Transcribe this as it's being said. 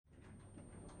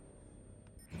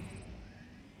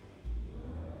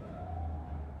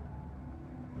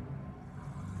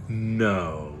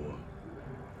No.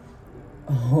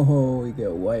 Oh, we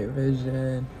get White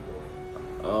Vision.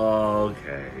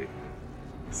 Okay.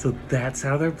 So that's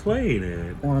how they're playing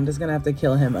it. Wanda's gonna have to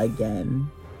kill him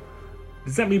again.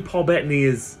 Does that mean Paul Bettany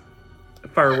is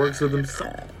fireworks with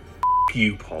himself? F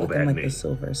you, Paul Looking like the Bettany.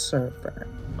 Silver Surfer.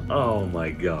 Oh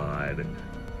my god.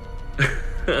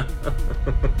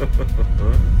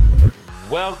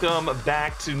 Welcome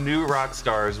back to New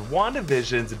Rockstars.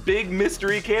 WandaVision's big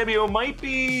mystery cameo might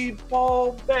be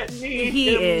Paul Bettany.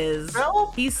 He himself?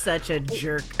 is. He's such a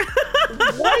jerk.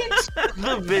 What?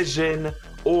 The Vision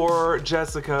or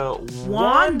Jessica?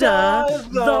 Wanda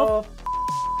the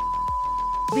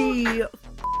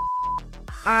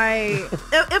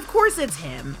of course it's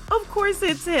him. Of course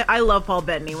it's him. I love Paul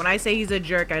Bettany. When I say he's a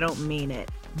jerk, I don't mean it.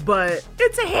 But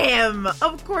it's him.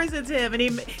 Of course it's him. And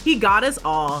he got us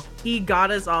all. He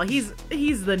got us all. He's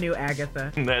the new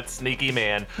Agatha. That sneaky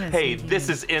man. That Hey, sneaky this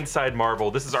man. is Inside Marvel.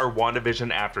 This is our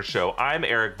WandaVision after show. I'm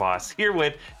Eric Voss here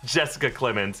with Jessica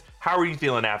Clemens. How are you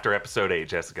feeling after episode 8,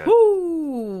 Jessica?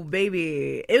 Woo,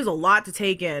 baby. It was a lot to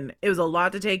take in. It was a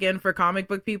lot to take in for comic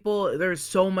book people. There's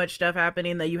so much stuff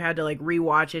happening that you had to like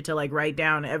rewatch it to like write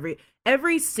down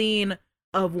every scene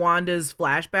of Wanda's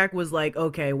flashback was like,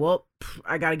 okay, well,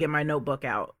 I gotta get my notebook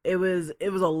out. It was a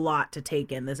lot to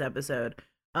take in this episode.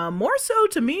 More so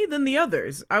to me than the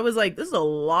others. I was like, this is a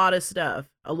lot of stuff,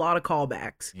 a lot of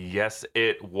callbacks. Yes,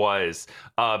 it was.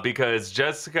 Because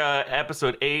Jessica,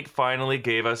 episode 8 finally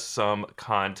gave us some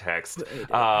context.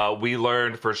 We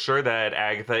learned for sure that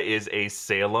Agatha is a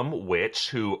Salem witch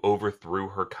who overthrew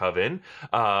her coven.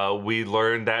 We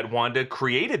learned that Wanda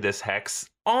created this hex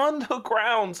on the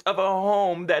grounds of a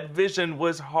home that Vision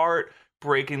was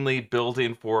heartbreakingly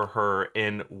building for her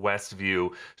in Westview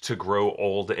to grow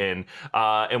old in.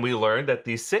 And we learned that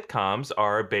these sitcoms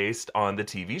are based on the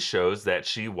TV shows that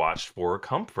she watched for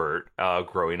comfort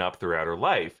growing up throughout her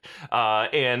life.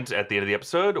 And at the end of the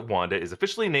episode, Wanda is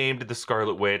officially named the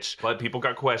Scarlet Witch, but people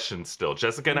got questions still.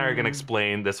 Jessica and I are going to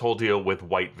explain this whole deal with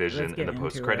White Vision Let's in the get into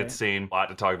post-credits it. scene. A lot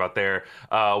to talk about there.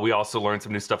 We also learned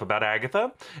some new stuff about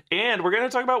Agatha, and we're going to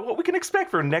talk about what we can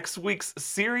expect for next week's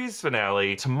series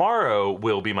finale. Tomorrow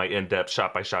will be my in-depth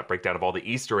shot-by-shot breakdown of all the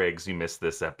Easter eggs you missed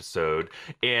this episode.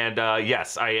 And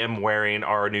yes, I am wearing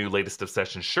our new latest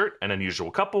Obsession shirt, An Unusual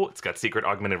Couple. It's got secret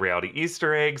augmented reality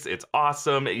Easter eggs. It's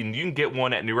awesome, and you can get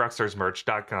one at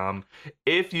newrockstarsmerch.com.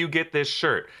 If you get this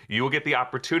shirt, you will get the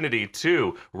opportunity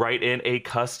to write in a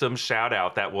custom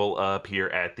shout-out that will appear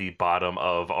at the bottom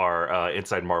of our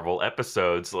Inside Marvel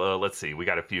episodes. Let's see, we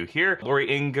got a few here. Lori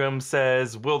Ingham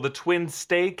says, will the twins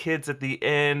stay kids at the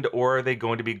end, or are they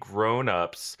going to be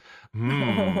grown-ups?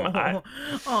 I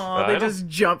They don't- just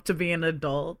jumped to be an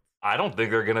adult. I don't think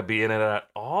they're going to be in it at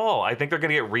all. I think they're going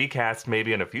to get recast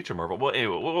maybe in a future Marvel. Well,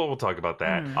 anyway, we'll talk about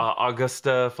that.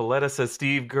 Augusta Folletta says,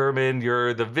 Steve Gurman,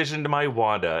 you're the Vision to my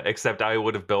Wanda, except I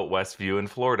would have built Westview in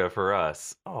Florida for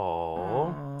us.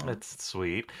 Oh, that's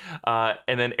sweet.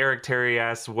 And then Eric Terry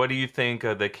asks, what do you think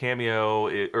of the cameo,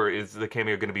 or is the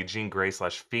cameo going to be Jean Grey /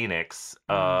 Phoenix?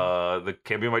 The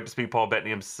cameo might just be Paul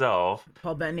Bettany himself.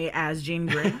 Paul Bettany as Jean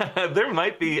Grey. There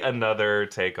might be another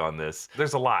take on this.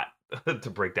 There's a lot to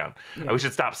break down. Yeah. We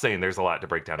should stop saying there's a lot to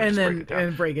break down and just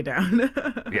then break it down. break it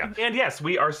down. Yeah. And yes,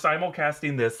 we are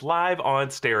simulcasting this live on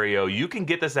Stereo. You can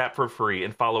get this app for free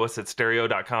and follow us at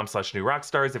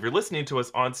stereo.com/newrockstars. If you're listening to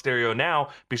us on Stereo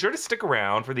now, be sure to stick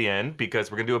around for the end because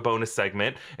we're going to do a bonus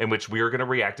segment in which we are going to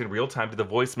react in real time to the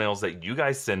voicemails that you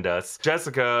guys send us.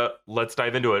 Jessica, let's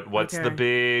dive into it. What's Okay. the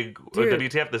big Dude,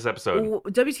 WTF this episode?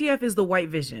 WTF is the White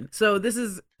Vision. So this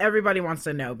is everybody wants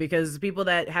to know because people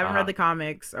that haven't read the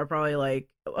comics are probably like,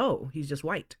 oh, he's just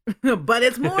white. But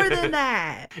it's more than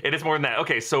that. It is more than that.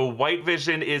 Okay, so White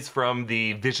Vision is from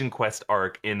the Vision Quest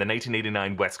arc in the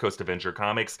 1989 West Coast Avenger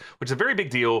comics, which is a very big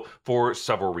deal for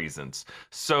several reasons.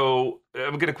 So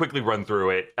I'm going to quickly run through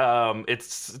it.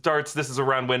 This is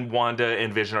around when Wanda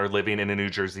and Vision are living in a New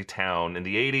Jersey town in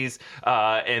the 80s.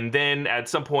 And then at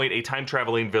some point, a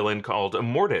time-traveling villain called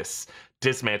Immortus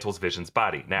dismantles Vision's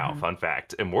body. Now, fun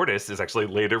fact, Immortus is actually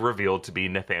later revealed to be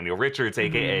Nathaniel Richards,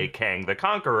 aka Kang the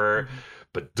Conqueror.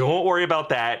 But don't worry about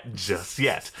that just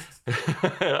yet.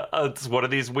 It's one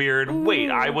of these weird, wait,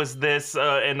 I was this,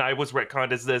 and I was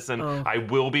retconned as this, and I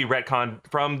will be retconned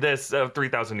from this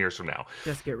 3,000 years from now.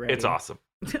 Just get ready. It's awesome.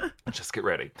 Just get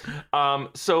ready.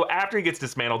 So after he gets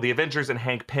dismantled, the Avengers and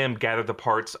Hank Pym gather the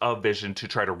parts of Vision to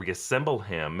try to reassemble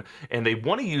him, and they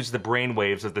want to use the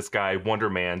brainwaves of this guy, Wonder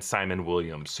Man Simon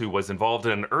Williams, who was involved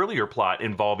in an earlier plot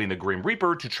involving the Grim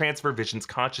Reaper to transfer Vision's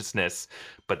consciousness.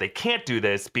 But they can't do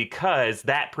this because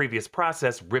that previous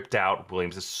process ripped out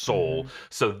Williams' soul.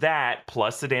 So that,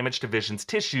 plus the damage to Vision's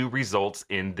tissue, results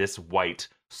in this white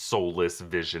soulless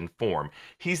Vision form.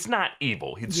 He's not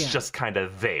evil. He's just kind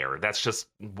of there. That's just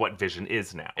what Vision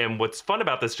is now. And what's fun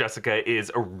about this, Jessica, is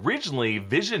originally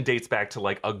Vision dates back to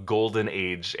like a golden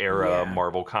age era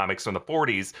Marvel comics from the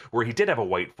 40s where he did have a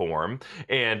white form,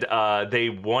 and they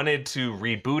wanted to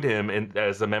reboot him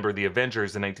as a member of the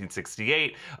Avengers in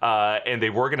 1968, and they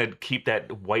were going to keep that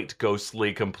white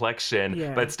ghostly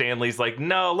complexion, but Stan Lee's like,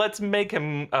 no, let's make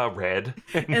him red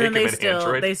and make then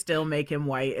him they still make him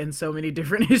white in so many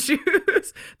different issues.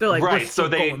 They're like, right, so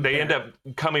they end up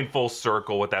coming full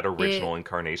circle with that original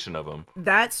incarnation of him.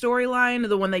 That storyline,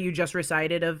 the one that you just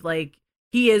recited, of like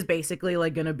he is basically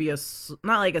like gonna be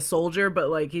not like a soldier, but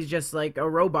like he's just like a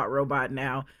robot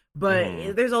now.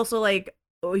 But there's also like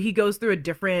he goes through a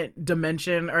different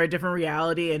dimension or a different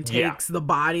reality and takes the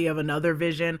body of another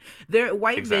Vision.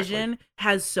 White Vision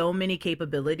has so many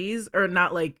capabilities, or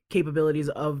not like capabilities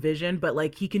of Vision, but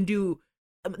like he can do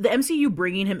the MCU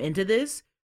bringing him into this.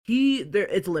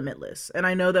 It's limitless. And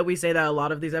I know that we say that a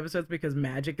lot of these episodes because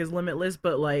magic is limitless,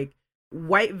 but like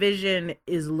White Vision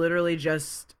is literally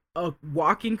just a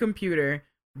walking computer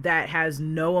that has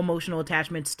no emotional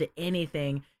attachments to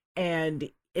anything. And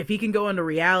if he can go into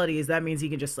realities, that means he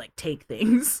can just like take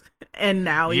things. And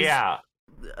now he's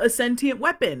a sentient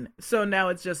weapon. So now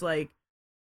it's just like,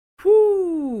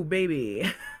 whoo,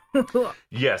 baby.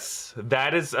 Yes,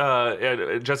 that is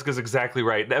Jessica's exactly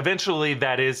right. Eventually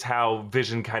that is how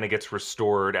Vision kind of gets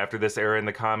restored after this era in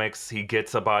the comics. He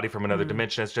gets a body from another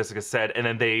dimension, as Jessica said, and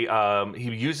then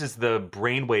he uses the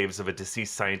brainwaves of a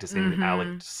deceased scientist named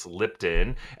Alex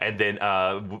Lipton, and then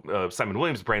Simon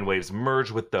Williams' brainwaves merge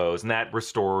with those, and that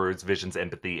restores Vision's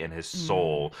empathy in his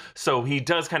soul. So he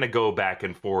does kind of go back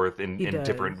and forth in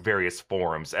different various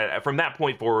forms. From that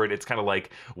point forward, it's kind of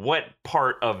like, what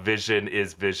part of Vision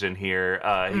is Vision here?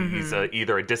 He's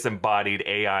either a disembodied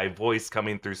AI voice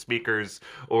coming through speakers,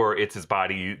 or it's his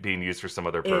body being used for some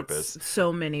other purpose. It's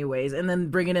so many ways. And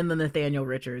then bringing in the Nathaniel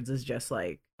Richards is just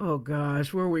like, oh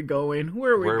gosh, where are we going?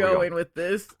 Where are we going with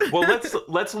this? Well,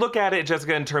 let's look at it,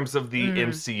 Jessica, in terms of the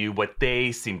MCU, what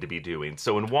they seem to be doing.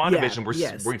 So in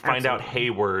WandaVision, we find out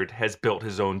Hayward has built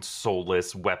his own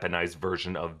soulless, weaponized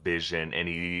version of Vision, and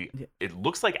it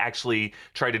looks like actually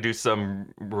tried to do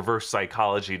some reverse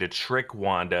psychology to trick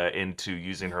Wanda into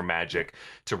using her magic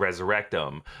to resurrect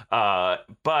him.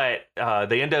 But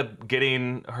they end up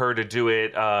getting her to do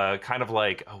it kind of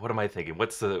like, what am I thinking?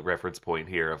 What's the reference point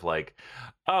here of like,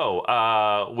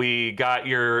 we got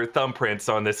your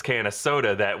thumbprints on this can of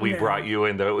soda that we brought you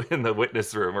in the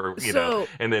witness room, or know,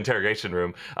 in the interrogation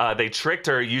room. They tricked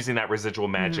her using that residual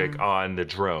magic on the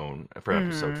drone for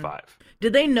episode 5.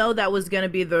 Did they know that was going to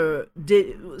be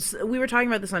we were talking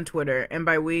about this on Twitter, and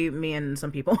by we, me and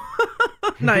some people,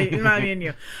 not me and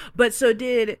you. But so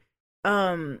did,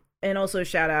 and also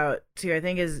shout out to, I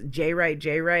think is J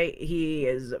Wright. He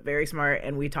is very smart,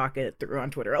 and we talk it through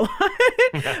on Twitter a lot.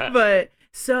 But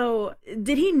so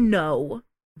did he know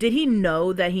that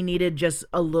he needed just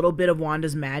a little bit of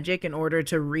Wanda's magic in order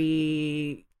to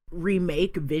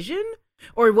remake Vision?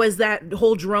 Or was that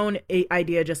whole drone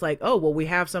idea just like, oh, well, we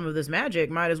have some of this magic,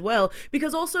 might as well?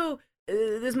 Because also,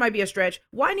 this might be a stretch,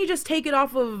 why didn't he just take it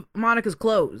off of Monica's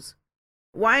clothes?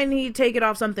 Why didn't he take it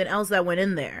off something else that went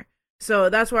in there?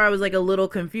 So that's where I was like a little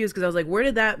confused, because I was like, where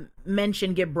did that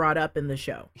mention get brought up in the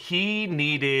show? He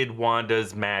needed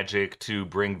Wanda's magic to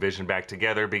bring Vision back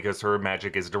together, because her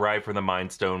magic is derived from the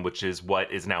Mind Stone, which is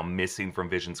what is now missing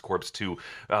from Vision's corpse to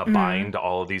bind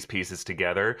all of these pieces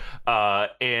together.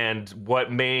 And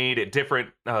what made it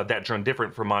different, that drone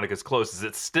different from Monica's clothes, is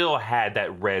it still had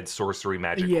that red sorcery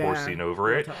magic coursing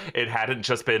over it. It hadn't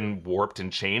just been warped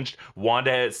and changed.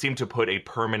 Wanda seemed to put a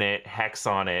permanent hex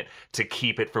on it to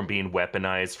keep it from being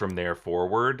weaponized from there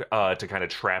forward, to kind of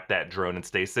trap that drone in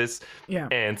stasis.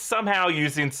 And somehow,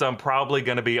 using some probably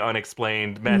going to be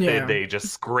unexplained method, they just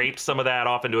scraped some of that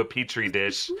off into a petri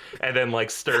dish and then like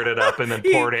stirred it up and then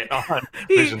poured it on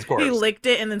Vision's corpse. He licked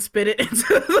it and then spit it into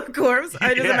the corpse.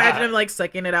 I just imagine him like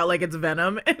sucking it out like it's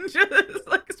venom and just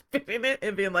like spitting it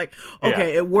and being like,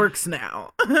 okay, it works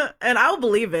now. And I'll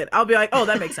believe it. I'll be like, oh,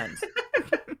 that makes sense.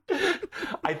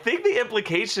 I think the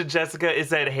implication, Jessica, is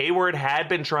that Hayward had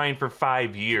been trying for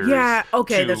 5 years. Yeah,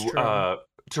 okay, that's true.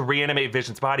 to reanimate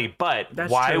Vision's body, but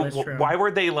That's why true, that's true. why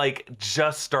were they like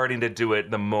just starting to do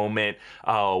it the moment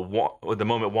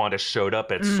Wanda showed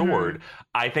up at Sword?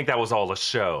 I think that was all a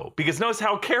show, because notice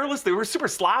how careless they were. Super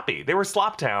sloppy. They were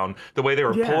Sloptown the way they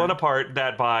were pulling apart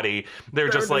that body. They're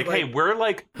just like, hey, we're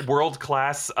like world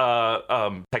class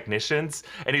technicians,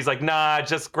 and he's like, nah,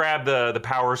 just grab the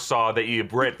power saw that you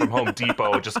rent from Home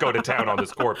Depot and just go to town on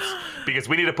this corpse, because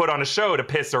we need to put on a show to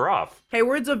piss her off.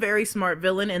 Hayward's a very smart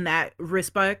villain in that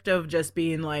respect of just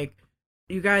being like,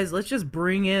 you guys, let's just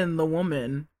bring in the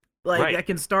woman. Like, that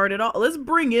can start it all. Let's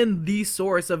bring in the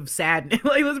source of sadness.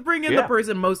 Like, let's bring in the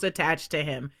person most attached to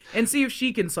him and see if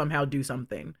she can somehow do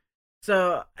something.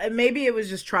 So maybe it was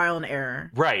just trial and error.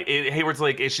 Right. Hayward's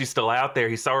like, is she still out there?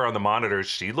 He saw her on the monitor.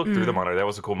 She looked through the monitor. That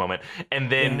was a cool moment.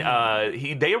 And then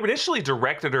they initially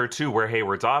directed her to where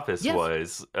Hayward's office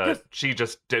was. She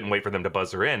just didn't wait for them to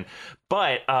buzz her in.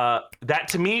 But that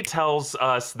to me tells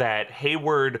us that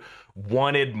Hayward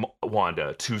wanted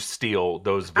Wanda to steal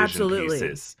those Vision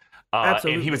pieces.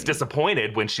 And he was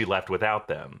disappointed when she left without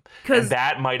them. And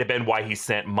that might have been why he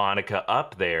sent Monica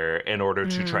up there, in order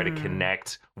to try to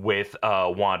connect with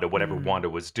Wanda, whatever Wanda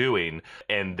was doing.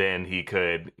 And then he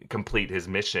could complete his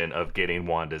mission of getting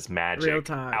Wanda's magic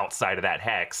outside of that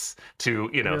hex to,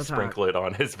 sprinkle it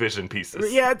on his Vision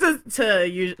pieces. Yeah,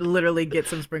 to literally get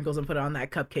some sprinkles and put it on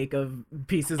that cupcake of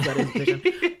pieces that is Vision.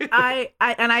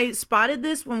 I spotted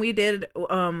this when we did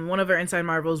one of our Inside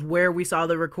Marvels, where we saw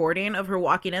the recording of her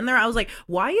walking in there. I was like,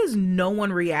 why is no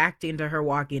one reacting to her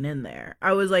walking in there?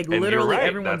 I was like, and literally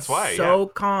everyone's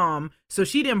calm. So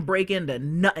she didn't break into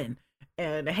nothing.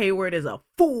 And Hayward is a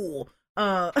fool.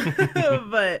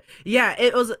 But yeah,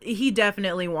 he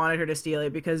definitely wanted her to steal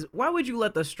it, because why would you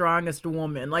let the strongest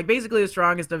woman, like basically the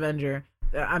strongest Avenger,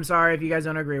 I'm sorry if you guys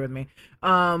don't agree with me,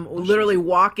 literally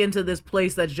walk into this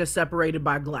place that's just separated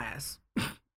by glass?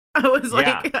 I was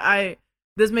like,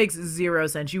 this makes zero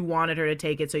sense. You wanted her to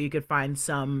take it so you could find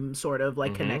some sort of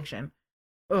like connection.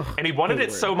 Ugh, and he wanted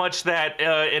it so much that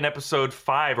in episode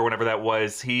 5 or whenever that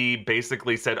was, he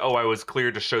basically said, oh, I was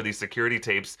cleared to show these security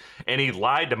tapes. And he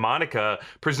lied to Monica.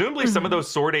 Presumably some of those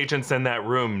Sword agents in that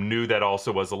room knew that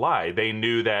also was a lie. They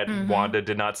knew that Wanda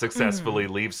did not successfully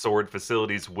leave Sword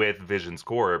facilities with Vision's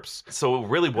corpse. So it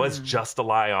really was just a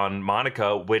lie on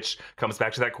Monica, which comes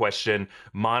back to that question.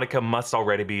 Monica must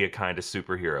already be a kind of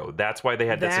superhero. That's why they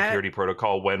had that security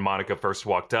protocol when Monica first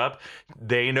walked up.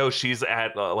 They know she's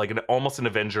at almost an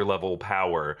Avenger level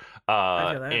power,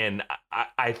 and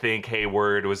I think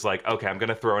Hayward was like, okay, I'm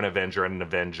gonna throw an Avenger and an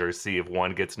Avenger, see if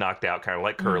one gets knocked out, kind of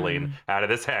like curling out of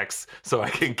this hex, so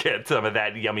I can get some of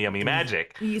that yummy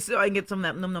magic. So I can get some of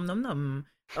that num num num num.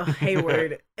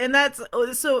 Hayward. And that's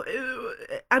so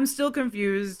I'm still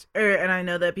confused, and I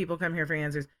know that people come here for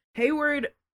answers. Hayward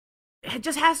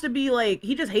just has to be like,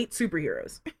 he just hates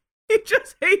superheroes. He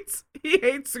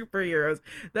hates superheroes.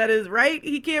 That is right.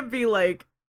 He can't be like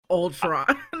Ultron.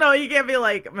 No, he can't be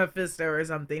like Mephisto or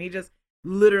something. He just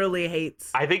literally hates.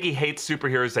 I think he hates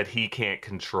superheroes that he can't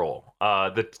control.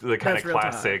 The kind of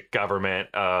classic government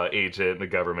agent, the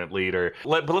government leader.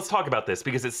 But let's talk about this,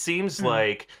 because it seems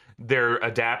like they're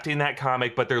adapting that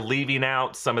comic, but they're leaving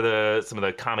out some of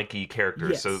the comic-y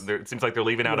characters. So it seems like they're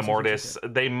leaving out Immortus.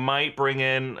 They might bring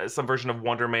in some version of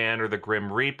Wonder Man or the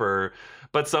Grim Reaper,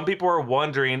 but some people are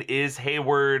wondering, is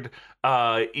Hayward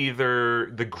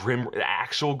either the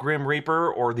actual Grim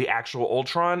Reaper or the actual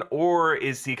Ultron, or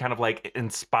is he kind of like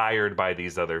inspired by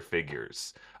these other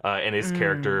figures? And his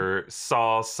character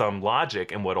saw some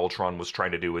logic in what Ultron was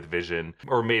trying to do with Vision,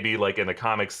 or maybe like in the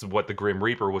comics, what the Grim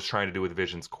Reaper was trying to do with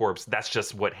Vision's corpse. That's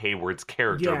just what Hayward's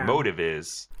character motive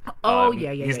is.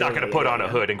 He's not going to put on a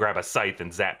hood and grab a scythe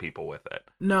and zap people with it.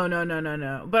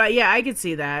 No. But yeah, I could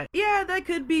see that. Yeah, that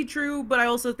could be true. But I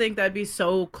also think that'd be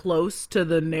so close to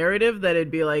the narrative that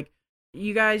it'd be like,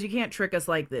 you guys, you can't trick us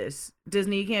like this.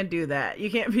 Disney, you can't do that.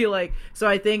 You can't be like, so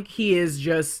I think he is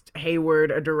just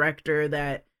Hayward, a director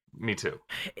that me too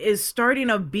is starting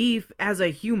a beef as a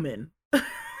human.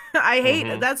 I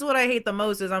hate that's what I hate the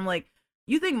most, is I'm like,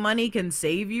 you think money can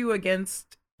save you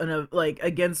against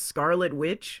against Scarlet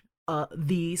Witch,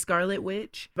 the Scarlet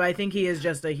Witch? But I think he is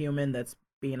just a human that's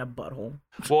being a butthole.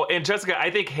 Well, and Jessica, I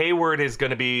think Hayward is going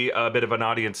to be a bit of an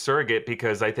audience surrogate,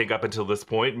 because I think up until this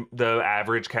point, the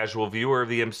average casual viewer of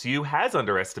the MCU has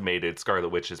underestimated Scarlet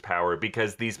Witch's power,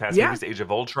 because these past movies, Age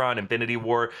of Ultron, Infinity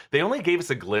War, they only gave us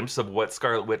a glimpse of what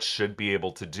Scarlet Witch should be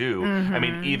able to do. I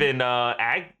mean, even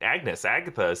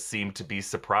Agatha seemed to be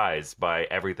surprised by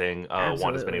everything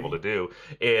Wanda's been able to do.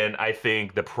 And I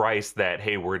think the price that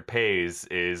Hayward pays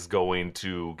is going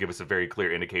to give us a very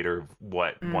clear indicator of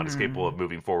what Wanda's capable of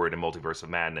moving forward in Multiverse of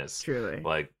Madness. Truly.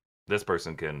 Like, this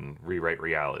person can rewrite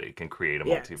reality, can create a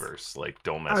Yes. multiverse. Like,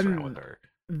 don't mess around with her.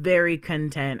 Very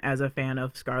content as a fan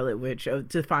of Scarlet Witch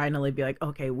to finally be like,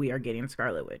 okay, we are getting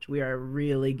Scarlet Witch. We are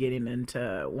really getting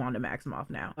into Wanda Maximoff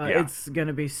now. Yeah. It's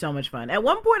gonna be so much fun. At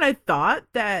one point, I thought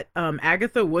that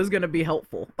Agatha was gonna be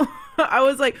helpful. I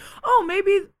was like, oh,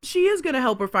 maybe she is gonna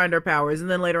help her find her powers. And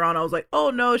then later on, I was like, oh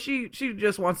no, she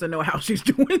just wants to know how she's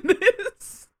doing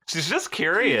this. She's just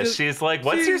curious. She's like,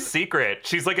 what's your secret?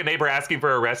 She's like a neighbor asking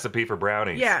for a recipe for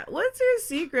brownies. Yeah, what's your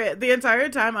secret? The entire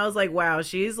time I was like, wow,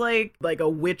 she's like a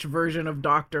witch version of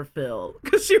Dr. Phil.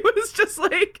 Because she was just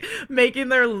like making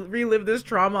them relive this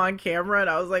trauma on camera. And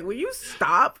I was like, will you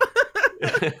stop?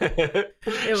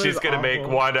 She's going to make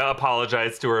Wanda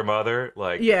apologize to her mother.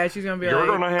 Like, yeah, she's going to be you're like,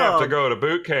 going to have to go to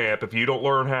boot camp if you don't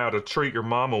learn how to treat your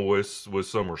mama with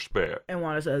some respect. And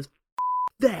Wanda says,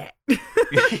 that.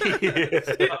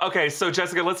 Okay, so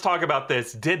Jessica, let's talk about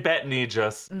this. Did Bettany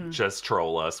just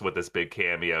troll us with this big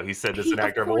cameo? He said this is an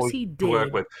actor he to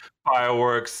work with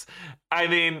fireworks. I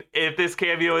mean, if this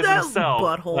cameo is himself,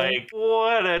 butthole. like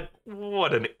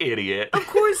what an idiot. Of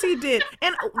course he did.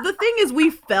 And the thing is,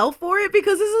 we fell for it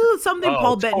because this is something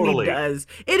Paul Bettany does.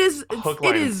 It is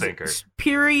sinker.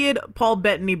 Period Paul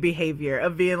Bettany behavior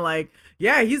of being like,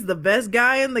 yeah, he's the best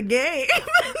guy in the game. And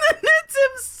then it's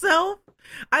himself.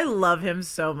 I love him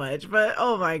so much, but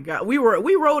oh my god, we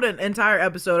wrote an entire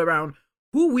episode around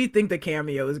who we think the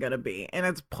cameo is gonna be, and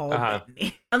it's Paul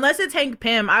Bettany. Unless it's Hank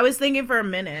Pym. I was thinking for a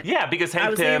minute. Yeah, because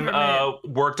Hank Pym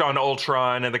worked on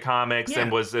Ultron in the comics and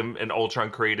was an Ultron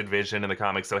created Vision in the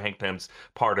comics, so Hank Pym's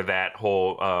part of that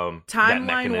whole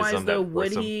timeline-wise, though,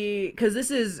 would he? Because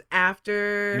this is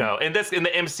after. No, in the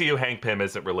MCU, Hank Pym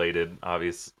isn't related,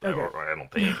 obviously. Okay. I don't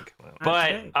think.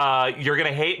 But you're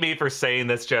gonna hate me for saying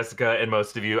this, Jessica, and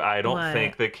most of you. I don't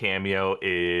think the cameo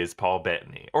is Paul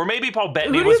Bettany, or maybe Paul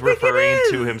Bettany was referring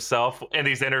to himself in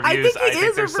these interviews. I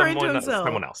think there's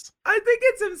someone else. I think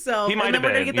it's himself. He might have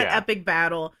been. We're gonna get that epic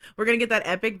battle. We're gonna get that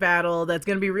epic battle that's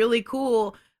gonna be really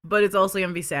cool. But it's also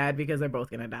gonna be sad because they're both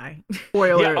gonna die.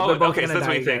 Spoiler. Okay, so that's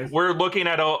what we think. We're looking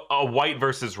at a white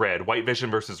versus red, white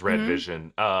Vision versus red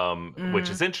Vision,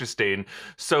 which is interesting.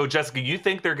 So Jessica, you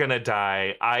think they're gonna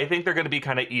die? I think they're gonna be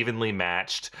kind of evenly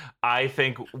matched. I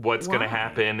think what's gonna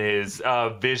happen is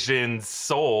Vision's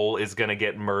soul is gonna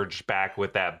get merged back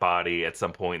with that body at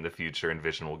some point in the future, and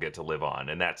Vision will get to live on,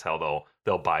 and that's how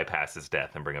they'll bypass his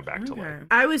death and bring him back to life.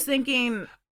 I was thinking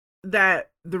that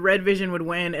the red Vision would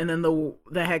win, and then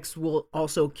the Hex will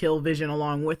also kill Vision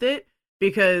along with it,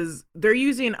 because they're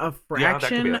using a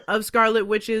fraction of Scarlet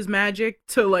Witch's magic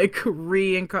to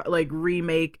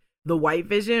remake the white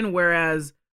Vision,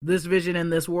 whereas this Vision in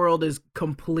this world is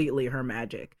completely her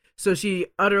magic. So she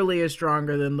utterly is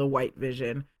stronger than the white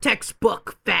Vision.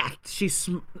 Textbook fact. She's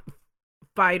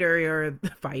fightier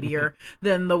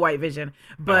than the white Vision.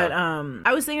 But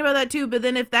I was thinking about that too. But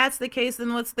then if that's the case,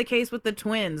 then what's the case with the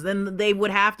twins? Then they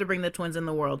would have to bring the twins in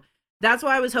the world. That's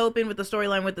why I was hoping with the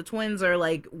storyline with the twins, or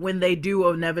like when they do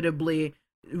inevitably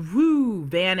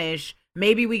vanish,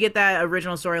 maybe we get that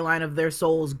original storyline of their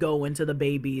souls go into the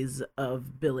babies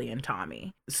of Billy and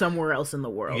Tommy somewhere else in the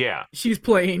world. Yeah. She's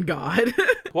playing God.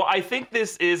 Well, I think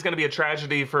this is going to be a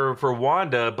tragedy for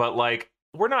Wanda, but like,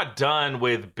 we're not done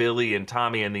with Billy and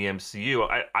Tommy in the MCU.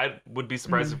 I would be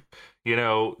surprised if,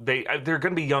 they're going to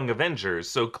be young Avengers.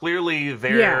 So clearly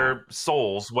their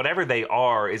souls, whatever they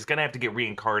are, is going to have to get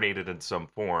reincarnated in some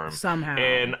form. Somehow.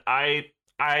 And I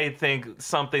think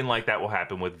something like that will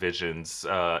happen with Vision's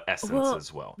essence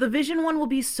as well. The Vision one will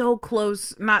be so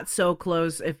close, not so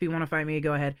close, if you want to fight me,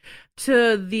 go ahead,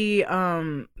 to the,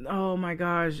 oh my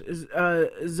gosh,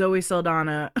 Zoe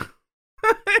Saldana.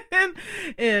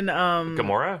 in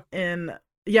Gamora?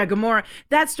 Gamora.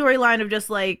 That storyline of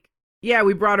just like, yeah,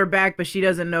 we brought her back, but she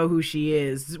doesn't know who she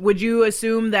is. Would you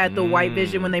assume that the white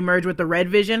Vision, when they merge with the red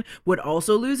Vision, would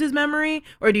also lose his memory?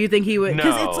 Or do you think he would?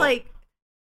 Because it's like...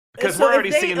 Because we're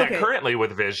already seeing that currently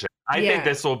with Vision. I think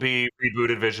this will be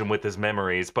rebooted Vision with his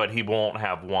memories, but he won't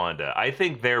have Wanda. I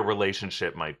think their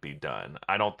relationship might be done.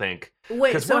 I don't think...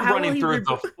 Because we're running through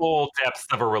the full depths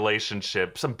of a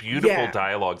relationship. Some beautiful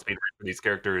dialogues being written for these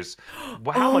characters.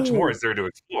 How much more is there to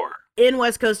explore? In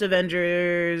West Coast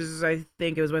Avengers, I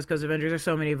think it was West Coast Avengers, there's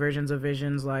so many versions of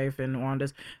Vision's life and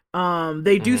Wanda's.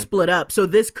 They do split up. So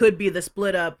this could be the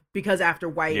split up, because after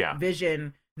White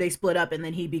Vision... they split up, and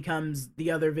then he becomes the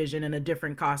other Vision in a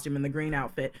different costume in the green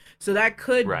outfit. So that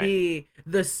could be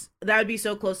this. That would be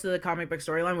so close to the comic book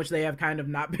storyline, which they have kind of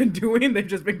not been doing. They've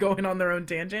just been going on their own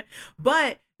tangent.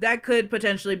 But that could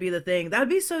potentially be the thing. That would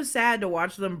be so sad to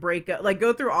watch them break up, like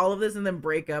go through all of this and then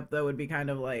break up. That would be kind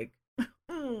of like,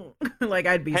 Like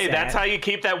I'd be Hey, sad. that's how you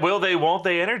keep that will they, won't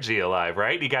they energy alive,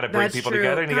 right? You got to bring That's people true.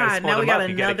 together and you got to God, split now we them got up.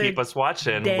 You got to another keep us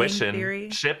watching, dang wishing, theory.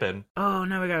 shipping. Oh,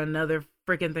 now we got another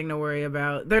freaking thing to worry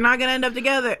about. They're not gonna end up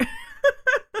together.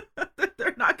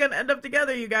 They're not gonna end up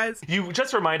together, you guys. You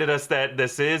just reminded us that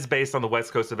this is based on the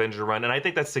West Coast Avenger run, and I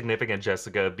think that's significant,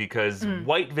 Jessica, because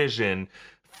White Vision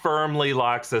firmly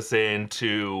locks us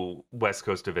into West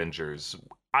Coast Avengers.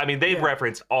 I mean, they've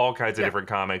referenced all kinds of different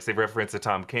comics. They've referenced the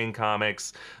Tom King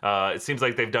comics. It seems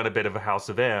like they've done a bit of a House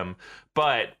of M.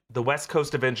 But the West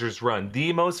Coast Avengers run,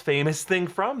 the most famous thing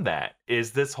from that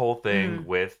is this whole thing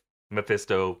with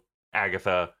Mephisto,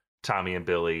 Agatha, Tommy, and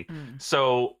Billy.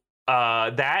 So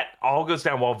that all goes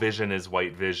down while Vision is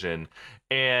White Vision.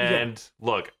 And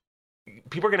look,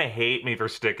 people are going to hate me for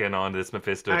sticking on this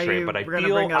Mephisto train, but I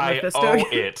feel I owe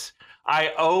it.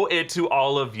 I owe it to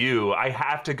all of you. I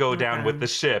have to go down with the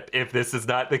ship. If this is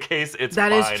not the case, it's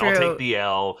fine. I'll take the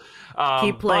L.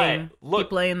 Keep playing. Look, keep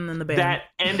playing in the band. That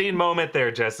ending moment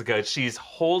there, Jessica, she's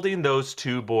holding those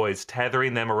two boys,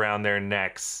 tethering them around their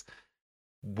necks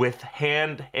with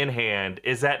hand in hand.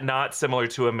 Is that not similar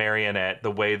to a marionette,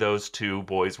 the way those two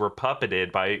boys were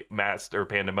puppeted by Master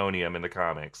Pandemonium in the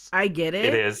comics? I get it.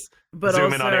 It is. But Zoom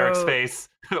also... in on Eric's face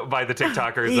by the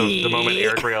TikTokers the moment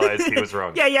Eric realized he was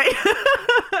wrong.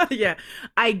 Yeah.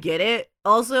 I get it.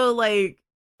 Also, like,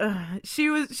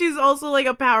 she's also like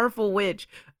a powerful witch.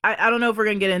 I don't know if we're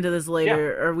gonna get into this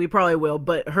later, or we probably will,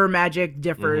 but her magic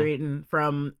differing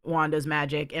from Wanda's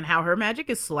magic, and how her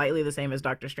magic is slightly the same as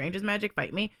Doctor Strange's magic.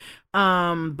 Fight me.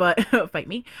 But fight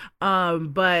me.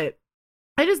 But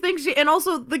I just think she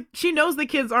knows the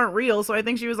kids aren't real, so I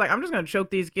think she was like, I'm just gonna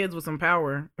choke these kids with some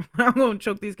power. I'm gonna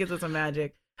choke these kids with some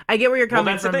magic. I get where you're coming from.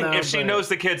 Well, that's the thing. Though, if she knows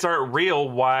the kids aren't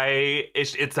real, why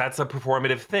that's a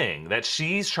performative thing that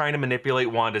she's trying to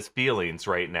manipulate Wanda's feelings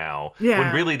right now. Yeah.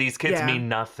 When really these kids mean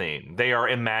nothing. They are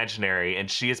imaginary, and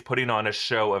she is putting on a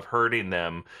show of hurting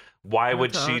them. Why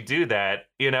would she do that?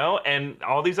 You know, and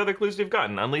all these other clues we've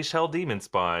gotten. Unleash Hell, Demon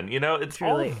Spawn. You know, it's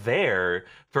all there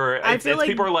for.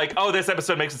 People are like, oh, this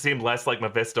episode makes it seem less like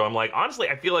Mephisto. I'm like, honestly,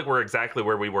 I feel like we're exactly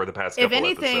where we were the past couple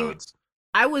episodes.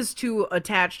 I was too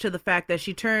attached to the fact that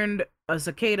she turned a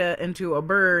cicada into a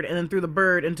bird and then threw the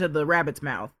bird into the rabbit's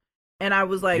mouth. And I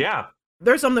was like,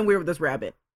 there's something weird with this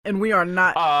rabbit. And we are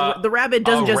not, the rabbit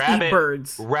doesn't just eat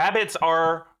birds. Rabbits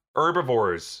are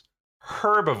herbivores.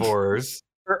 Herbivores.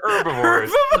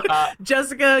 Herbivores.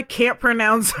 Jessica can't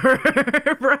pronounce her,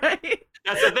 right?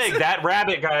 That's the thing. That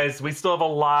rabbit, guys, we still have a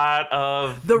lot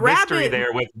of mystery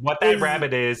there with what that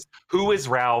rabbit is. Who is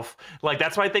Ralph? Like,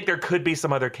 that's why I think there could be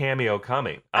some other cameo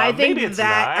coming. I think maybe it's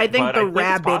not, I think the think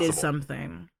rabbit is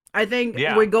something. I think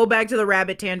we go back to the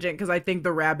rabbit tangent because I think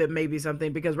the rabbit may be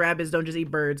something, because rabbits don't just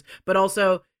eat birds. But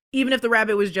also, even if the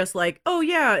rabbit was just like, oh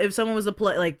yeah, if someone was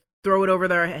like throw it over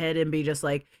their head and be just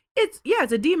like, it's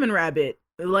a demon rabbit.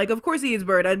 Like, of course he eats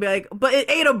bird. I'd be like, but it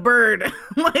ate a bird.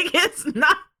 Like, it's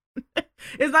not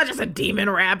just a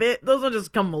demon rabbit. Those don't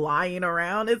just come lying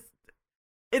around.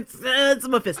 It's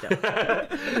Mephisto.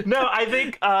 No, I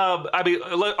think,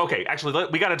 okay, actually,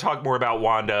 we got to talk more about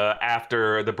Wanda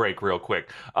after the break real quick.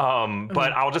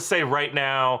 But I'll just say right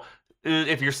now,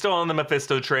 if you're still on the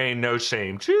Mephisto train, no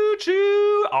shame. Choo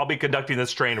choo. I'll be conducting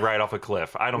this train right off a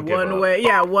cliff. I don't give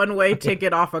up. One way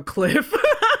ticket off a cliff.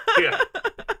 Yeah.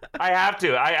 I have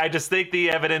to. I just think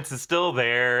the evidence is still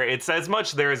there. It's as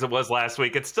much there as it was last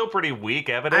week. It's still pretty weak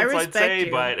evidence, I'd say,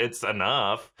 but it's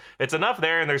enough. It's enough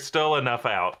there, and there's still enough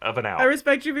out. I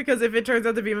respect you, because if it turns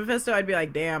out to be Mephisto, I'd be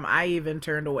like, damn, I even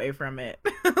turned away from it.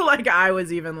 Like, I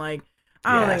was even like,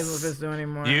 I don't think it's Mephisto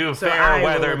anymore. You fair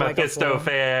weather Mephisto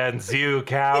fans, you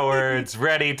cowards,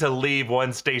 ready to leave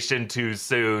one station too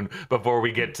soon before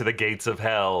we get to the gates of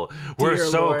hell. We're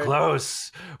so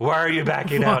close. Why are you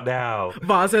backing out now?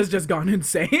 Voss has just gone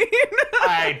insane.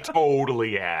 I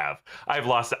totally have.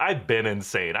 I've been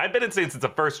insane. I've been insane since the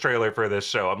first trailer for this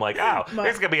show. I'm like,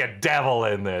 there's gonna be a devil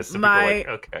in this. And people are like,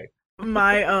 okay.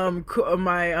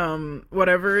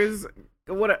 Whatever is.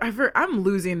 I'm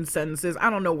losing sentences. I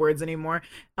don't know words anymore.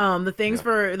 The things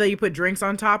that you put drinks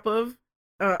on top of.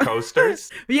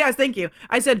 Coasters? Yes, thank you.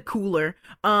 I said cooler.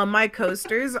 My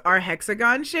coasters are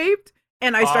hexagon shaped,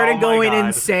 and I started going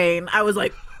insane. I was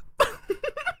like,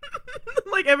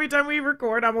 like every time we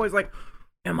record, I'm always like,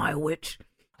 am I a witch?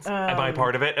 Am I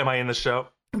part of it? Am I in the show?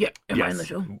 Yeah, am I in the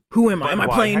show? Who am I? Am I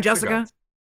playing Jessica?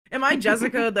 Am I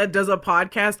Jessica that does a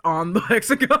podcast on the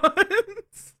hexagon?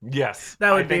 Yes.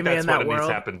 That would I think be me that's in what that needs to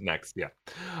world. happen next. Yeah.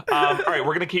 All right,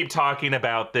 we're going to keep talking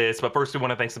about this, but first we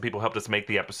want to thank some people who helped us make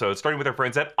the episode, starting with our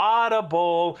friends at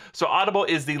Audible. So Audible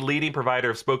is the leading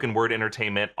provider of spoken word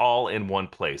entertainment all in one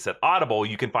place. At Audible,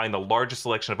 you can find the largest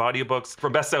selection of audiobooks,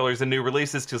 from bestsellers and new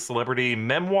releases to celebrity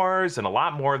memoirs and a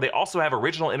lot more. They also have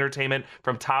original entertainment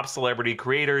from top celebrity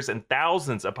creators and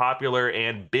thousands of popular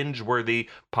and binge-worthy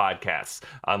podcasts.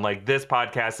 Unlike this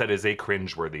podcast that is a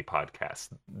cringe-worthy podcast.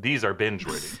 These are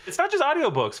binge-worthy. It's not just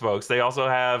audiobooks, folks. They also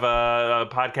have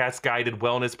podcast guided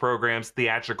wellness programs,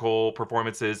 theatrical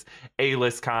performances,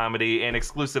 A-list comedy, and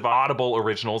exclusive Audible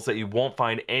originals that you won't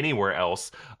find anywhere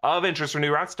else. Of interest for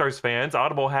New Rockstars fans,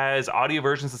 Audible has audio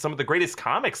versions of some of the greatest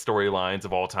comic storylines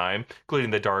of all time,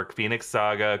 including the Dark Phoenix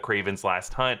Saga, Kraven's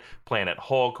Last Hunt, Planet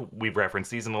Hulk. We've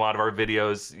referenced these in a lot of our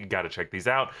videos. You got to check these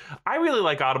out. I really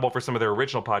like Audible for some of their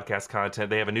original podcast content.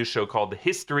 They have a new show called The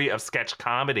History of Sketch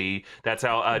Comedy. That's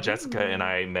how Jessica and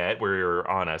I met. We're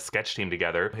on a sketch team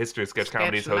together. History of Sketch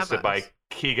Comedy is hosted by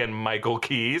Keegan Michael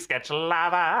Key. Sketch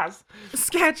Lovers.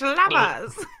 Sketch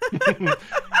Lovers.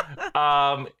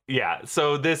 Yeah,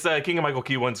 so this Keegan Michael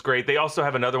Key one's great. They also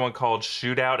have another one called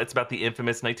Shootout. It's about the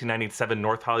infamous 1997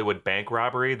 North Hollywood bank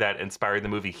robbery that inspired the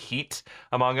movie Heat,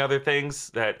 among other things,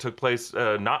 that took place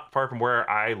not far from where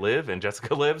I live and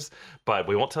Jessica lives, but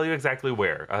we won't tell you exactly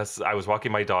where. I was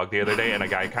walking my dog the other day, and a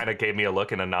guy kind of gave me a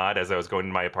look and a nod as I was going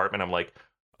to my apartment. I'm like,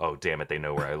 oh, damn it, they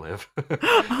know where I live.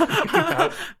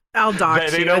 I'll dox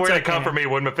you. They know It's where to okay. come for me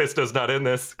when Mephisto's not in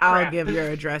this. I'll Crap. give your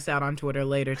address out on Twitter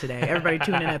later today. Everybody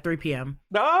tune in at 3 p.m.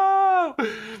 No!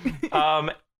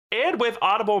 And with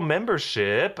Audible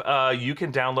membership, you can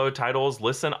download titles,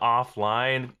 listen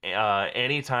offline,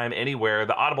 anytime, anywhere.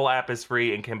 The Audible app is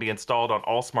free and can be installed on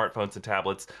all smartphones and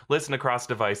tablets. Listen across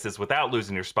devices without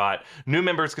losing your spot. New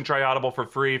members can try Audible for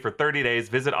free for 30 days.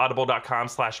 Visit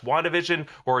audible.com/WandaVision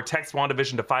or text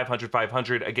WandaVision to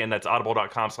 500-500. Again, that's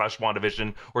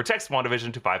audible.com/WandaVision or text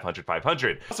WandaVision to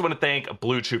 500-500. I also want to thank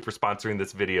Blue Chew for sponsoring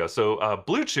this video. So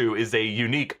Blue Chew is a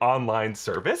unique online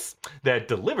service that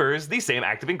delivers the same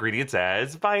active ingredients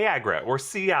as Viagra or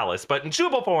Cialis, but in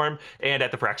chewable form and at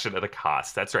the fraction of the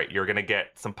cost. That's right, you're gonna get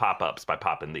some pop-ups by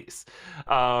popping these.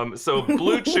 So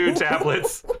Blue Chew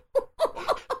tablets.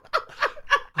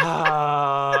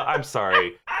 I'm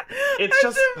sorry. It's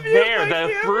just there.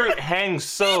 The fruit hangs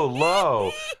so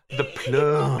low. The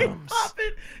plums.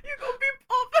 You're gonna be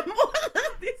popping more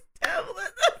of these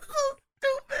tablets. That's so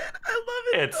stupid. I love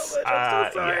it so much.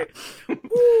 I'm so sorry. Yeah.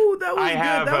 Ooh, that was I good.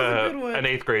 have That was a good one. an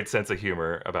 8th grade sense of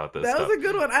humor about this That stuff. was a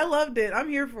good one. I loved it. I'm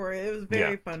here for it. It was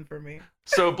very Yeah. fun for me.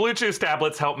 So Blue Chew's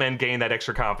tablets help men gain that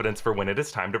extra confidence for when it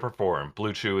is time to perform.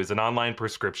 Blue Chew is an online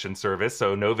prescription service,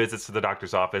 so no visits to the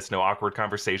doctor's office, no awkward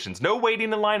conversations, no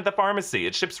waiting in line at the pharmacy.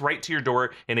 It ships right to your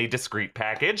door in a discreet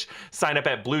package. Sign up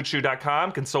at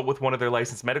bluechew.com, consult with one of their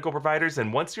licensed medical providers,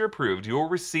 and once you're approved, you'll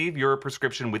receive your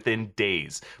prescription within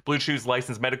days. Blue Chew's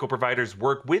licensed medical providers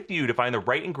work with you to find the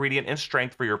right ingredient and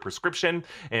strength for your prescription,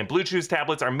 and Blue Chew's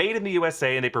tablets are made in the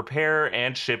USA and they prepare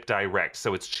and ship direct,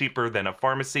 so it's cheaper than a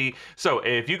pharmacy. So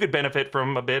if you could benefit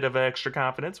from a bit of extra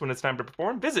confidence when it's time to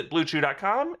perform, visit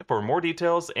bluechew.com for more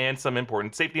details and some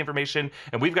important safety information.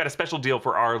 And we've got a special deal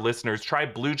for our listeners. Try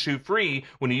Blue Chew free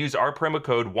when you use our promo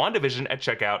code WandaVision at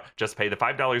checkout. Just pay the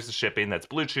 $5 of shipping. That's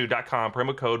bluechew.com,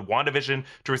 promo code WandaVision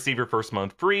to receive your first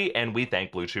month free. And we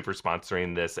thank Blue Chew for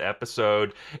sponsoring this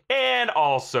episode. And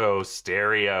also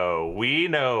Stereo. We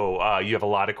know you have a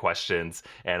lot of questions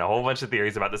and a whole bunch of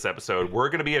theories about this episode. We're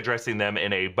going to be addressing them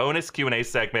in a bonus Q&A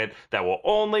segment that will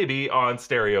only be on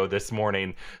Stereo this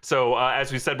morning. So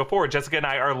as we said before, Jessica and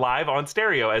I are live on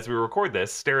Stereo as we record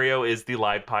this. Stereo is the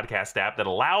live podcast app that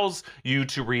allows you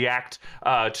to react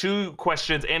to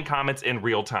questions and comments in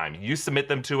real time. You submit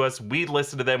them to us, we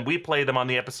listen to them, we play them on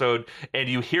the episode, and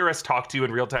you hear us talk to you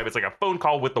in real time. It's like a phone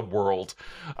call with the world.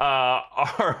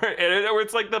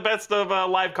 It's like the best of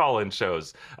live call-in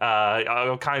shows.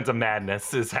 All kinds of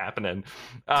madness is happening.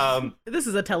 This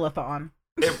is a telethon.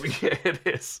 It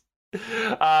is.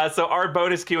 So our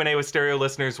bonus Q&A with Stereo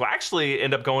listeners will actually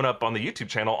end up going up on the YouTube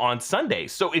channel on Sunday.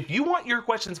 So if you want your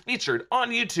questions featured on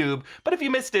YouTube, but if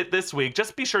you missed it this week,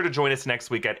 just be sure to join us next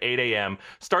week at 8 a.m.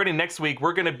 Starting next week,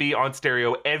 we're going to be on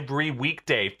Stereo every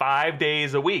weekday, 5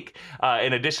 days a week,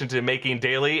 in addition to making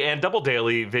daily and double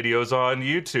daily videos on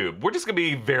YouTube. We're just going to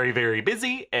be very, very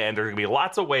busy, and there's going to be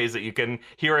lots of ways that you can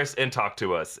hear us and talk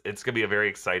to us. It's going to be a very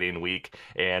exciting week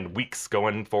and weeks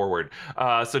going forward.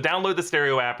 So download the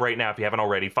Stereo app right now if you haven't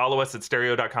already. Follow us at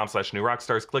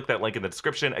stereo.com/newrockstars. Click that link in the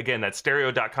description. Again, that's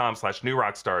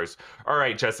stereo.com/newrockstars. All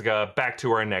right, Jessica, back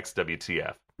to our next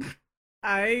WTF.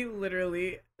 I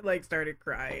literally like started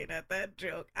crying at that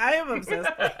joke. I am obsessed.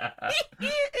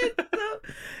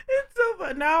 It's so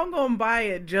fun. Now I'm gonna buy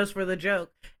it just for the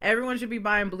joke. Everyone should be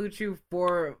buying Blue Chew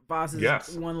for Boss's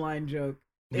Yes. one-line joke.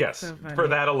 It's Yes, so funny. for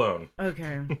that alone.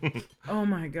 Okay. Oh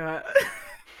my god.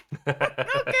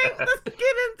 Okay, let's get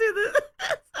into this.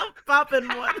 I'm popping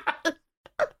one.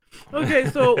 Okay,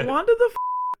 so Wanda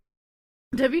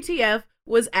WTF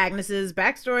was Agnes's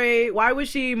backstory. Why was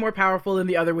she more powerful than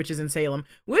the other witches in Salem?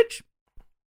 Which,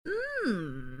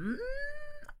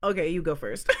 okay, you go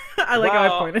first. I like how I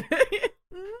pointed.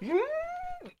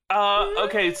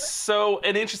 Okay, so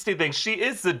an interesting thing. She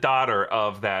is the daughter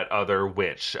of that other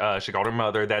witch. She called her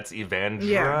mother. That's Evandra,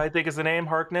 Yeah. I think is the name,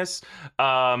 Harkness.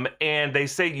 And they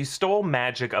say you stole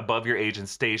magic above your age and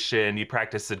station. You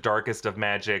practiced the darkest of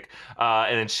magic.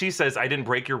 And then she says, I didn't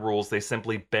break your rules. They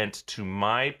simply bent to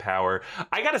my power.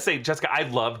 I gotta say, Jessica, I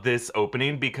loved this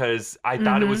opening because I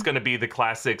thought it was going to be the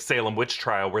classic Salem witch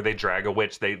trial where they drag a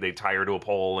witch, they tie her to a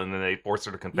pole, and then they force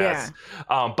her to confess.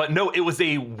 But no, it was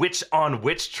a witch on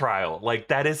witch trial. Like,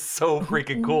 that is so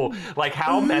freaking cool. Like,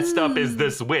 how messed up is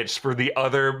this witch for the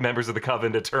other members of the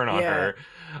coven to turn on her?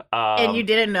 And you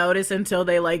didn't notice until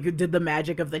they like did the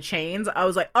magic of the chains. I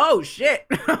was like, oh shit.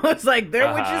 I was like,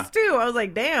 they're witches too. I was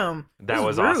like, damn. That this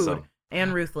was is rude awesome.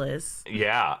 and ruthless.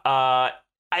 Yeah.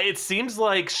 It seems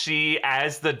like she,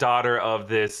 as the daughter of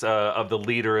this, of the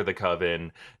leader of the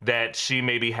coven, that she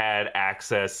maybe had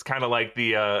access, kind of like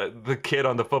the kid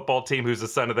on the football team who's the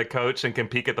son of the coach and can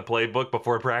peek at the playbook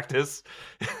before practice.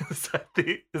 Is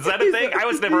that a thing? I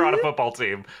was never on a football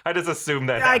team. I just assumed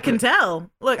that. I can tell.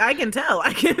 Look, I can tell.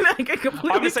 I can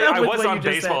completely I'm just saying, tell. I with was what on you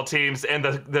just baseball said. teams, and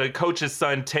the coach's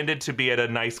son tended to be at a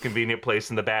nice, convenient place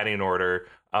in the batting order.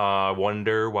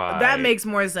 Wonder why. That makes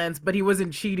more sense, but he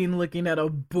wasn't cheating looking at a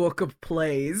book of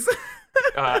plays.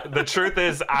 The truth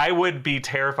is, I would be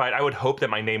terrified. I would hope that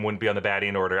my name wouldn't be on the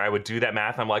batting order. I would do that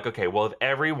math. I'm like, okay, well, if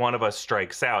every one of us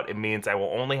strikes out, it means I will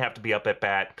only have to be up at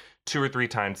bat 2 or 3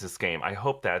 times this game. I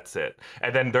hope that's it.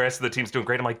 And then the rest of the team's doing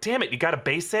great. I'm like, damn it, you got a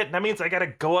base hit? That means I got to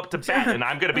go up to bat, and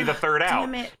I'm going to be the third out.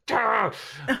 Damn it.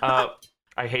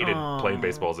 I hated playing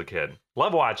baseball as a kid.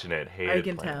 Love watching it. Hated I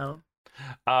can playing. tell.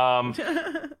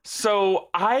 So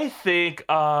I think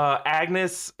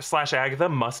Agnes/Agatha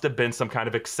must have been some kind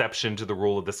of exception to the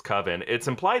rule of this coven. It's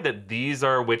implied that these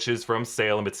are witches from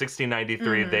Salem at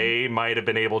 1693. They might have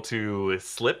been able to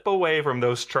slip away from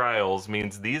those trials.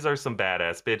 Means these are some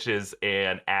badass bitches,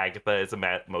 and Agatha is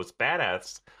the most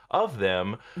badass of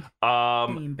them.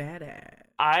 Being badass.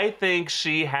 I think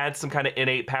she had some kind of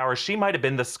innate power. She might have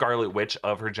been the Scarlet Witch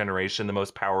of her generation, the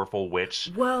most powerful witch.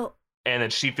 Well, And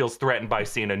then she feels threatened by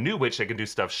seeing a new witch that can do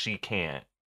stuff she can't.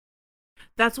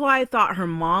 that's why I thought her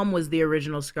mom was the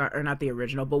original or not the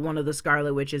original, but one of the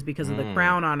Scarlet Witches because of the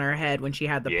crown on her head when she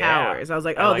had the powers. I was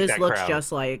like, I oh, like this that looks crown.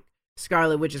 just like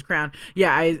Scarlet Witch's crown.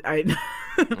 Yeah, I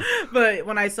but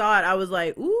when I saw it, I was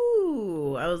like,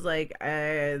 ooh, I was like,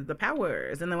 the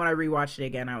powers. And then when I rewatched it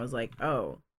again, I was like,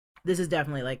 oh, this is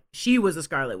definitely like she was a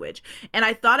Scarlet Witch. And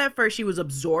I thought at first she was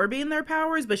absorbing their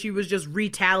powers, but she was just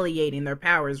retaliating their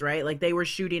powers, right? Like they were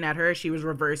shooting at her, she was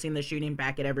reversing the shooting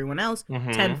back at everyone else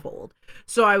tenfold.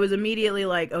 So I was immediately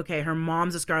like, okay, her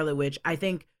mom's a Scarlet Witch. I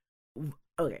think,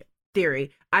 okay, theory.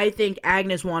 I think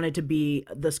Agnes wanted to be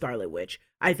the Scarlet Witch.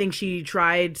 I think she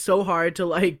tried so hard to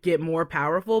like get more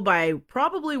powerful by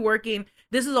probably working.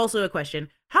 This is also a question.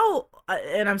 How,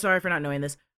 and I'm sorry for not knowing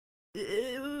this,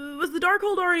 was the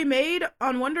Darkhold already made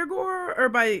on Wondergore or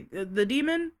by the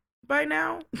demon by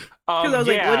now? Because I was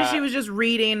like, what if she was just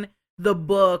reading the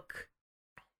book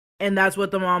and that's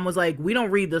what the mom was like, we don't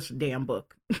read this damn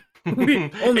book.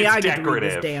 Only I get to read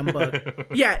this damn book.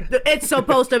 Yeah, it's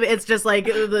supposed to be, it's just like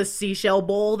the seashell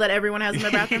bowl that everyone has in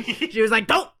their bathroom. She was like,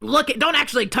 don't look it, don't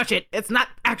actually touch it. It's not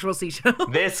actual seashell.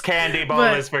 This candy bowl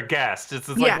is for guests. It's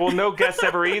like, well, no guest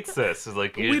ever eats this. It's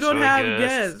like, we don't have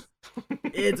guests.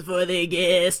 It's for the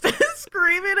guest.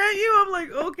 Screaming at you. I'm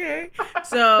like, okay.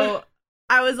 So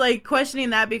I was like questioning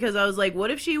that because I was like,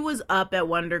 what if she was up at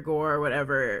Wondergore or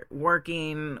whatever,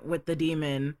 working with the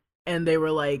demon, and they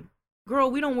were like,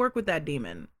 girl, we don't work with that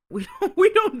demon. We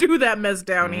don't do that mess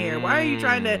down here. Why are you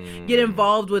trying to get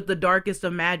involved with the darkest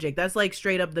of magic? That's like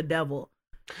straight up the devil.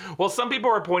 Well, some people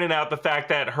are pointing out the fact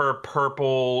that her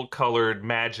purple colored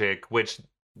magic, which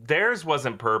Theirs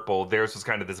wasn't purple. Theirs was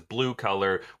kind of this blue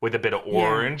color with a bit of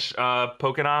orange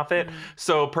poking off it.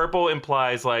 So purple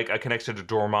implies like a connection to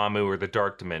Dormammu or the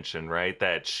Dark Dimension, right?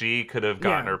 That she could have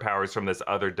gotten her powers from this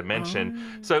other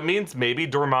dimension. So it means maybe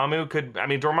Dormammu could. I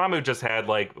mean, Dormammu just had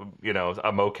like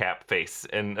a mocap face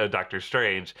in Doctor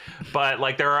Strange, but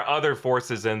like there are other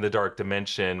forces in the Dark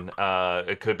Dimension.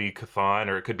 It could be Chthon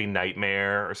or it could be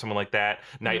Nightmare or someone like that.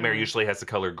 Nightmare usually has the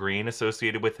color green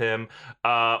associated with him,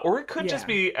 or it could just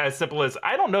be as simple as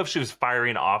I don't know if she was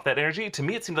firing off that energy. To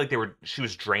me, it seemed like she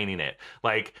was draining it,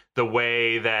 like the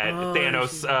way that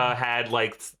Thanos had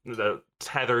like the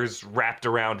tethers wrapped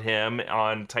around him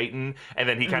on Titan, and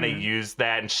then he kind of used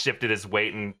that and shifted his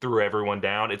weight and threw everyone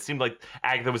down. It seemed like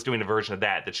Agatha was doing a version of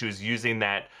that she was using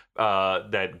that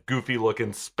goofy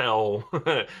looking spell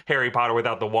Harry Potter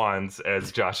without the wands,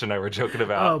 as Josh and I were joking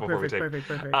about perfect.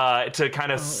 To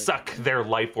kind of suck their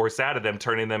life force out of them,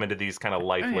 turning them into these kind of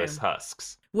lifeless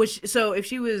husks. So if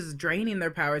she was draining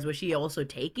their powers, was she also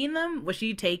taking them? Was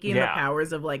she taking the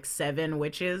powers of like 7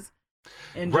 witches?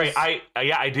 And right,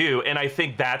 I do, and I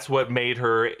think that's what made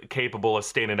her capable of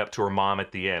standing up to her mom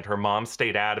at the end. Her mom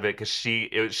stayed out of it because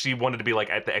she wanted to be like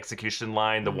at the execution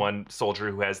line, the one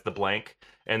soldier who has the blank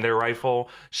and their rifle.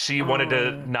 She wanted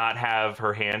to not have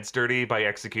her hands dirty by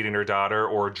executing her daughter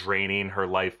or draining her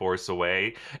life force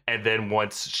away. And then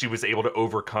once she was able to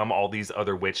overcome all these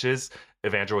other witches,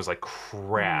 Evandra was like,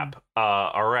 crap,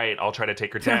 all right, I'll try to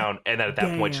take her down. And then at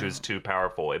that point, she was too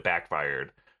powerful. It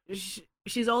backfired.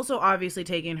 She's also obviously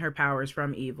taking her powers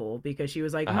from evil because she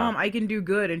was like, Mom, I can do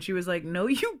good. And she was like, no,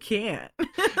 you can't.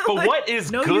 But like, what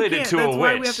is good to a witch? That's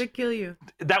why we have to kill you.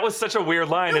 That was such a weird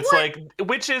line. It's like,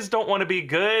 witches don't want to be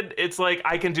good. It's like,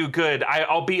 I can do good.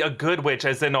 I'll be a good witch,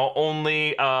 as in I'll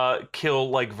only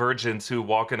kill like virgins who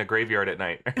walk in a graveyard at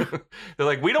night. They're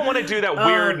like, we don't want to do that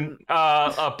weird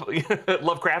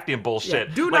Lovecraftian bullshit.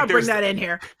 Yeah, do not bring that in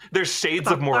here. There's shades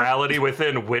of morality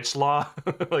within witch law.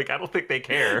 Like, I don't think they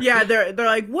care. Yeah, they're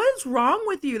like, what's wrong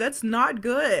with you? That's not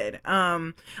good.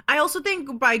 I also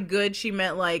think by good she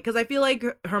meant like, because I feel like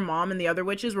her mom and the other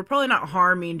witches were probably not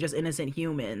harming just innocent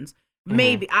humans.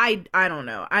 Maybe I don't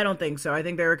know. I don't think so. I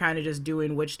think they were kind of just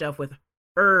doing witch stuff with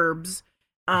herbs.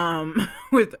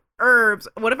 With herbs.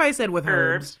 What if I said with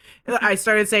herbs? I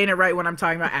started saying it right when I'm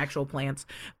talking about actual plants.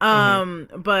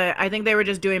 But I think they were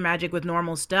just doing magic with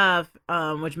normal stuff,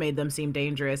 which made them seem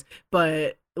dangerous.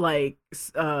 But like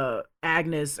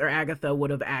Agnes or Agatha would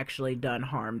have actually done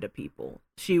harm to people.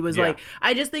 She was like,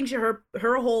 I just think her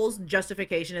whole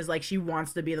justification is like she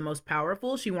wants to be the most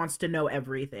powerful. She wants to know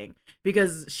everything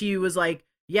because she was like,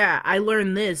 yeah, I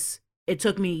learned this. It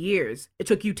took me years. It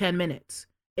took you 10 minutes.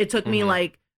 It took me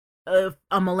like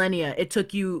a millennia. It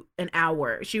took you an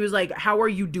hour. She was like, how are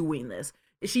you doing this?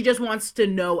 She just wants to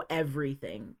know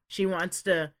everything. She wants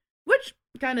to, which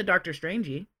kind of Doctor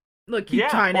Strangey. Look, keep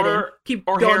tying it in. Keep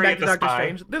going Harriet back to Doctor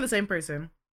Strange. They're the same person.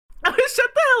 Shut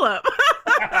the hell up.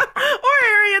 Or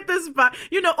Harriet the Spy.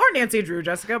 Or Nancy Drew,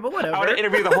 Jessica, but whatever. I want to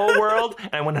interview the whole world,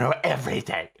 and I want to know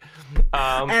everything.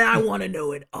 And I want to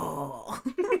know it all.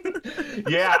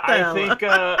 Yeah, I think,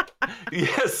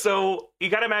 so you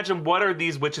got to imagine, what are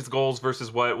these witches' goals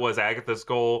versus what was Agatha's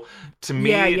goal? To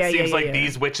me, it seems like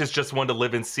these witches just want to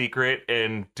live in secret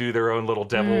and do their own little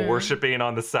devil worshipping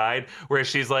on the side, whereas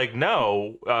she's like,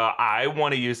 no, I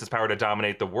want to use this power to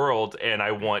dominate the world, and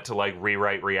I want to like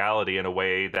rewrite reality in a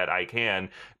way that I can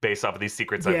based off of these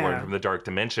secrets I've learned from the Dark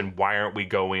Dimension. Why aren't we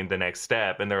going the next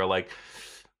step? And they're like,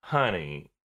 honey,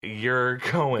 you're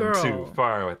going too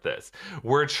far with this.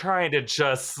 We're trying to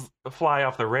just fly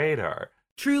off the radar.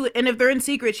 Truly. And if they're in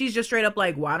secret, she's just straight up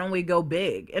like, why don't we go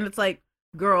big? And it's like,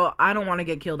 girl, I don't want to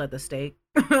get killed at the stake.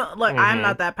 Like, I'm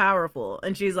not that powerful.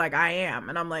 And she's like, I am.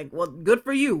 And I'm like, well, good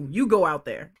for you. You go out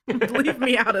there. Leave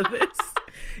me out of this.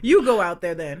 You go out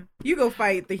there then. You go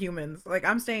fight the humans. Like,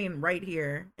 I'm staying right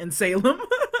here in Salem.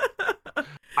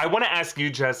 I want to ask you,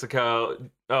 Jessica,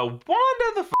 Wanda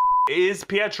the is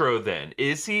Pietro then?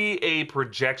 Is he a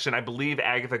projection? I believe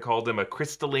Agatha called him a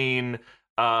crystalline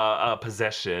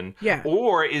possession. Yeah.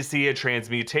 Or is he a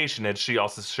transmutation, as she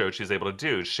also showed she's able to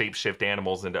do, shapeshift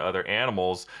animals into other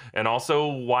animals? And also,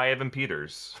 why Evan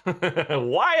Peters?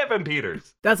 Why Evan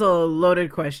Peters? That's a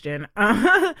loaded question.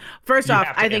 First off,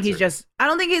 I think he's just I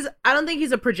don't think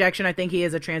he's a projection. I think he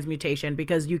is a transmutation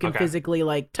because you can physically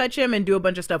like touch him and do a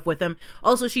bunch of stuff with him.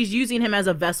 Also, she's using him as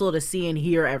a vessel to see and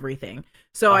hear everything.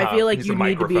 So I feel like you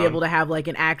need to be able to have like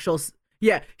an actual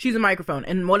she's a microphone.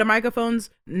 And what are microphones?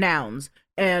 Nouns.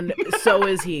 And so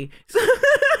is he.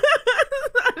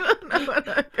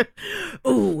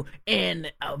 Ooh,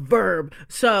 and a verb.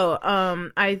 So,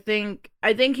 I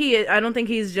don't think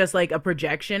he's just like a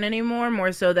projection anymore,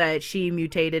 more so that she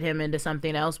mutated him into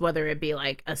something else, whether it be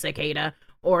like a cicada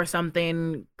or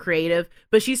something creative,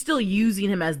 but she's still using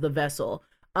him as the vessel.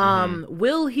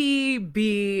 Will he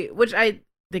be, which I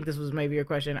think this was maybe your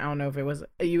question. I don't know if it was,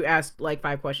 you asked like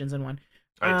 5 questions in one.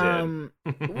 I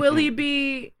did. Will he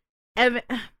be Evan?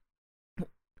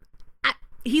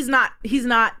 He's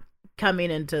not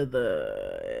coming into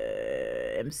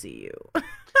the MCU.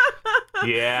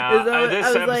 Yeah, this I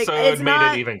was like, episode it's made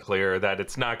not- it even clearer that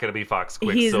it's not going to be Fox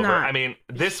He's Quicksilver. not. I mean,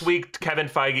 this week Kevin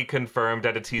Feige confirmed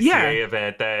at a TCA Yeah.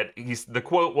 event that the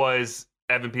quote was,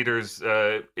 Evan Peters,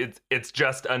 it's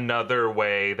just another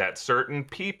way that certain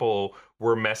people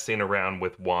were messing around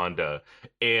with Wanda.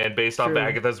 And based off True.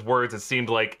 Agatha's words, it seemed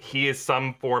like he is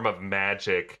some form of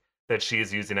magic that she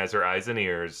is using as her eyes and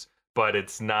ears, but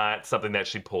it's not something that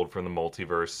she pulled from the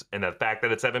multiverse. And the fact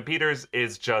that it's Evan Peters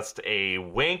is just a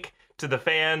wink to the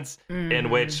fans, in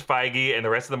which Feige and the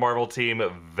rest of the Marvel team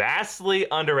vastly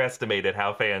underestimated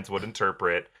how fans would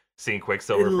interpret seeing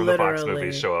Quicksilver from the Fox Literally.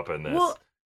 movies show up in this. Well,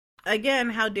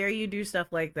 again, how dare you do stuff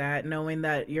like that, knowing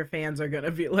that your fans are gonna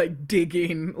be like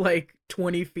digging like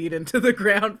 20 feet into the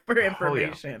ground for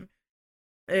information.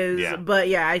 But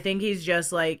yeah, I think he's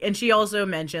just like, and she also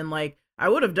mentioned like, I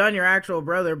would have done your actual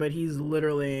brother, but he's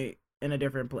literally in a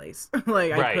different place.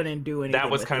 Like, I couldn't do anything.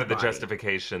 That was with kind his of the body.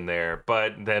 justification there.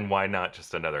 But then why not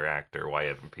just another actor? Why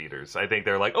Evan Peters? I think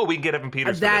they're like, oh, we can get Evan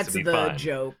Peters for That's this. It'd the be fun.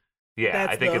 joke. Yeah,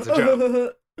 That's I think the... it's a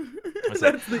joke.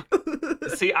 That's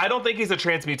the... See, I don't think he's a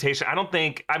transmutation.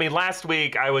 I mean, last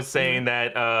week I was saying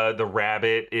that the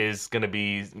rabbit is going to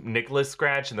be Nicholas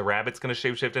Scratch and the rabbit's going to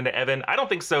shapeshift into Evan. I don't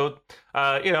think so.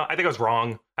 I think I was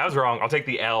wrong. I was wrong. I'll take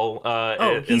the L.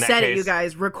 he in that said it, case. you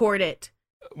guys. Record it.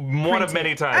 One of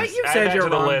many times. You've Add said that you're to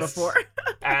the wrong list. before.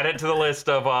 Add it to the list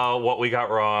of what we got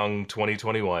wrong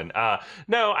 2021.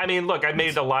 No, I mean, look, I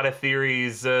made a lot of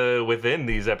theories within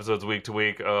these episodes week to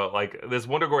week. Like this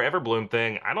Wonder Girl Everbloom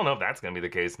thing. I don't know if that's going to be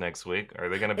the case next week. Are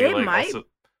they going to be It like might. also...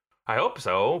 I hope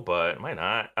so, but it might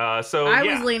not. I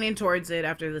was leaning towards it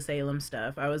after the Salem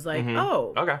stuff. I was like,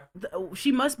 okay.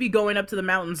 She must be going up to the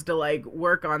mountains to like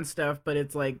work on stuff, but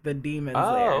it's like the demons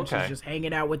there, and she's just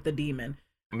hanging out with the demon.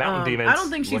 Mountain demons. I don't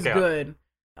think she's good.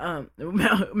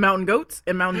 Mountain goats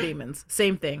and mountain demons,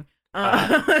 same thing.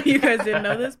 You guys didn't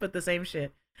know this, but the same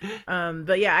shit.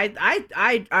 But yeah,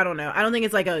 I don't know. I don't think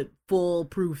it's like a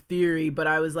foolproof theory, but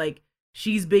I was like,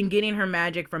 she's been getting her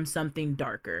magic from something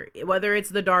darker, whether it's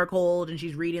the Darkhold and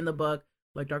she's reading the book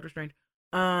like Doctor Strange.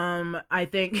 I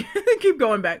think keep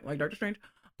going back like Doctor Strange.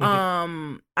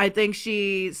 I think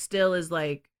she still is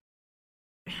like,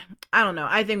 I don't know.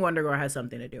 I think Wonder Girl has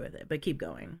something to do with it, but keep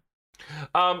going.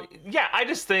 Yeah, I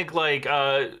just think like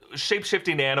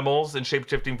shape-shifting animals and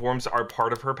shape-shifting forms are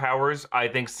part of her powers. I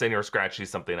think Senior Scratchy's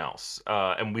something else.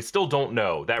 And we still don't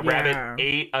know. That rabbit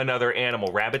ate another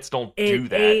animal. Rabbits don't do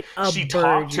that. She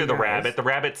talked to the rabbit. The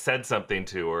rabbit said something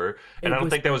to her. And I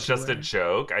don't think that was just a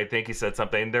joke. I think he said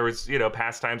something. There was,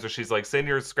 past times where she's like,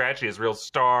 Senior Scratchy is real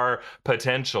star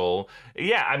potential.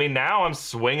 Yeah, I mean, now I'm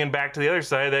swinging back to the other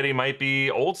side that he might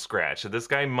be old Scratch. This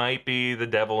guy might be the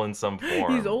devil in some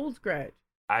form. He's old Scratch.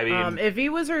 I mean, if he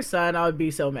was her son, I would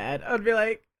be so mad. I'd be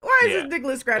like, why is this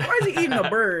Nicholas Scratch? Why is he eating a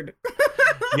bird?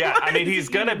 Yeah, I mean, he's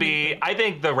going to be, I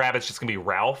think the rabbit's just going to be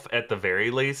Ralph at the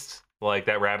very least. Like,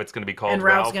 that rabbit's going to be called and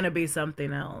Ralph's going to be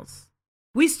something else.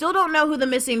 We still don't know who the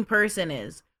missing person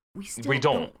is. We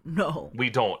don't know. We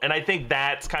don't. And I think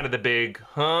that's kind of the big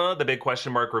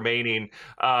question mark remaining.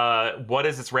 What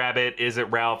is this rabbit? Is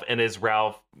it Ralph? And is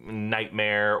Ralph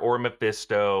Nightmare or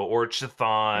Mephisto or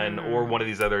Chthon or one of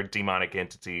these other demonic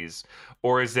entities?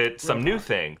 Or is it some new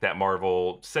thing that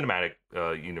Marvel Cinematic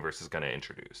Universe is going to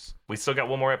introduce? We still got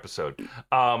one more episode.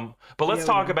 But let's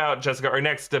talk about Jessica, our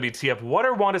next WTF. What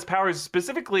are Wanda's powers?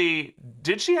 Specifically,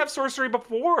 did she have sorcery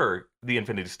before the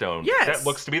Infinity Stone? Yes. That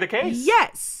looks to be the case.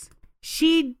 Yes.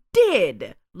 She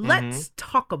did. Let's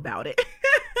talk about it.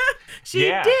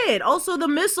 She did. Also, the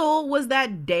missile was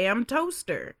that damn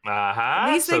toaster.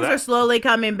 These things are slowly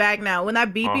coming back now. When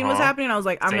that beeping was happening, I was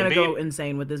like, I'm going to go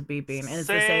insane with this beeping. And it's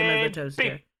the same as the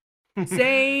toaster.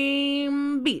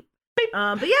 Same beep.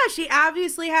 But yeah, she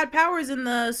obviously had powers, and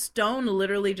the stone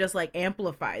literally just like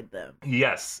amplified them.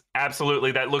 Yes,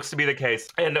 absolutely. That looks to be the case.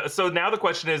 And so now the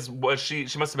question is, she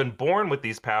must have been born with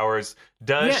these powers.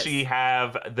 Does she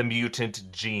have the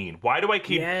mutant gene? Why do I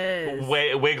keep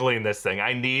wiggling this thing?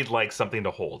 I need like something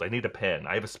to hold. I need a pen.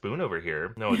 I have a spoon over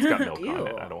here. No, it's got milk on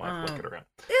it. I don't want to flick it around.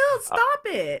 Ew, stop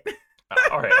it.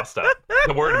 All right, I'll stop.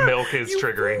 The word milk is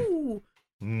triggering.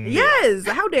 No. Yes,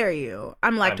 how dare you?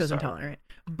 I'm lactose sorry. intolerant.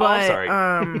 But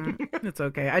sorry. it's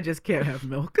okay. I just can't have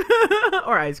milk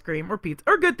or ice cream or pizza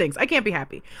or good things. I can't be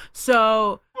happy.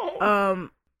 So,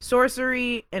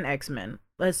 sorcery and X-Men.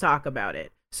 Let's talk about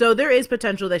it. So there is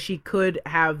potential that she could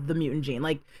have the mutant gene.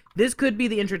 Like this could be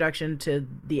the introduction to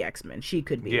the X-Men. She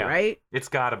could be, right? It's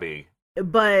gotta be.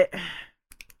 But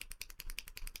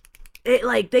it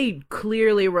like they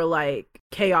clearly were like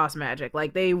chaos magic.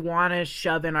 Like they want to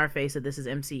shove in our face that this is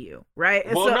MCU, right?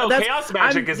 Well, so no, chaos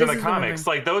magic is in the this comics.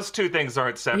 Like those two things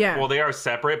aren't separate. Yeah. Well, they are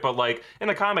separate, but like in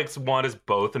the comics, one is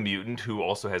both a mutant who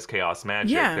also has chaos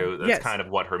magic. Yeah, That's yes. kind of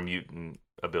what her mutant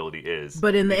ability is.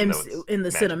 But in the even though it's in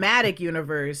the magic. cinematic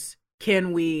universe,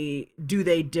 do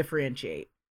they differentiate?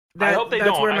 I hope they that's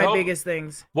don't. One I of my hope- biggest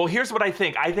things. Well, here's what I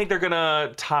think. I think they're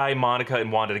gonna tie Monica and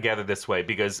Wanda together this way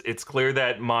because it's clear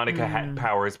that Monica had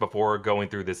powers before going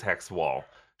through this hex wall.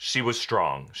 She was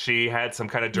strong. She had some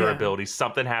kind of durability.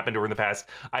 Something happened to her in the past.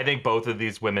 I think both of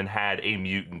these women had a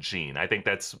mutant gene. I think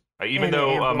that's even And though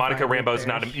amplified Monica with Rambeau's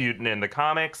not a theirs. mutant in the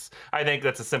comics. I think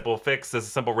that's a simple fix. That's a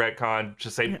simple retcon.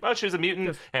 Just say, oh, she's a mutant,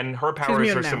 Just- and her powers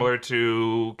mutant are now. similar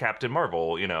to Captain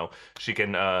Marvel. You know, she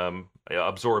can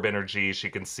absorb energy. She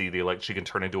can see the she can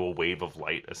turn into a wave of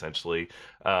light, essentially.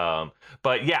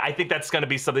 But yeah, I think that's going to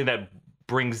be something that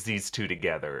brings these two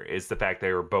together is the fact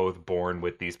they were both born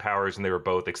with these powers and they were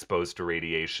both exposed to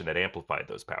radiation that amplified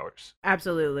those powers.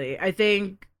 Absolutely. I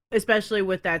think especially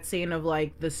with that scene of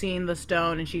like the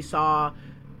stone and she saw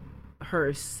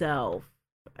herself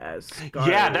as Scarlet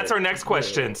Yeah, that's our next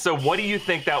question. Witch. So what do you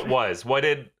think that was? What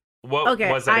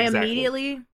Okay, was that I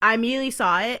exactly? immediately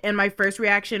saw it, and my first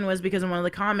reaction was because in one of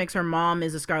the comics, her mom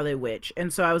is a Scarlet Witch,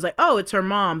 and so I was like, "Oh, it's her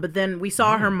mom." But then we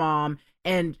saw her mom,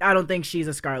 and I don't think she's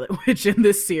a Scarlet Witch in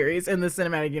this series, in the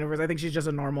cinematic universe. I think she's just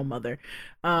a normal mother,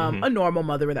 a normal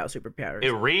mother without superpowers.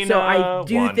 Irina so I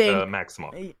do Wanda think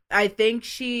Maximoff. I think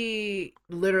she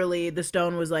literally, the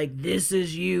stone was like, "This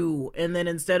is you," and then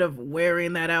instead of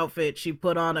wearing that outfit, she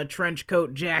put on a trench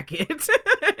coat jacket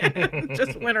and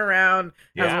just went around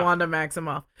Yeah. as Wanda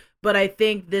Maximoff. But I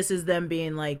think this is them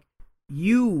being like,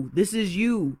 this is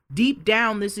you. Deep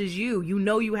down, this is you. You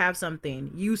know you have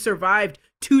something. You survived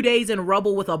 2 days in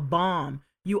rubble with a bomb.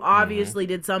 You obviously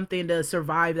did something to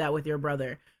survive that with your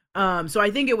brother. So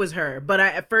I think it was her. But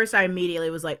at first I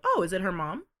immediately was like, oh, is it her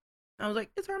mom? I was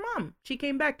like, it's her mom. She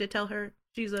came back to tell her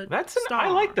she's a star. I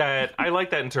like that. I like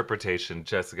that interpretation,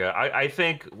 Jessica. I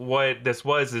think what this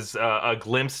was is a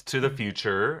glimpse to the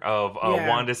future of Yeah.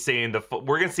 Wanda seeing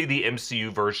we're gonna see the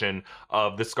MCU version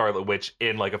of the Scarlet Witch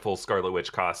in like a full Scarlet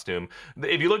Witch costume.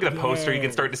 If you look at a poster, you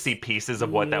can start to see pieces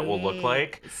of what that will look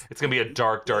like. Yes. It's gonna be a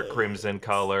dark crimson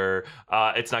color.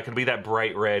 It's not gonna be that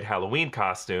bright red Halloween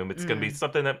costume. It's gonna be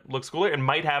something that looks cooler and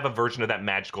might have a version of that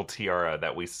magical tiara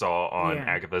that we saw on Yeah.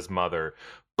 Agatha's mother.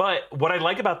 But what I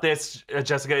like about this,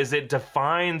 Jessica, is it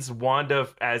defines Wanda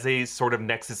as a sort of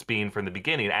Nexus being from the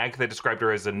beginning. Agatha described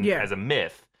her as a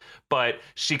myth, but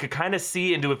she could kind of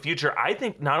see into a future. I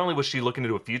think not only was she looking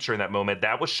into a future in that moment,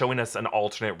 that was showing us an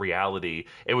alternate reality.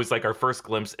 It was like our first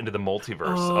glimpse into the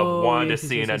multiverse of Wanda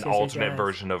seeing an alternate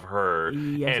version of her.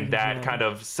 And that kind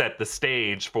of set the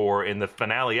stage for, in the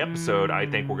finale episode, I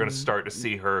think we're going to start to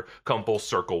see her come full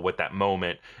circle with that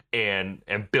moment and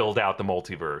build out the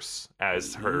multiverse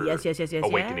as her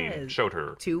awakening showed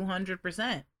her.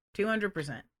 200%.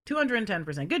 200%.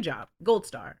 210%. Good job. Gold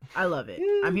star. I love it.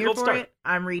 I'm here gold for star. it.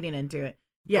 I'm reading into it.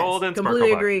 Yes, Golden completely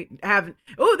sparkle agree.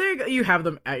 There you go. You have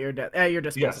them at your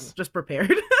disposal. Yes. Just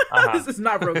prepared. Uh-huh. This is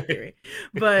not Rogue Theory.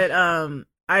 But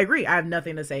I agree. I have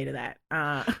nothing to say to that.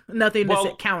 Nothing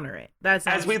to counter it.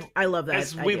 I love that.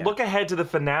 As we look ahead to the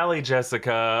finale,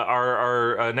 Jessica,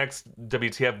 our next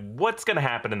WTF, what's going to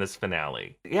happen in this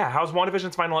finale? Yeah, how's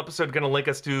WandaVision's final episode going to link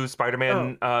us to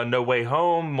Spider-Man No Way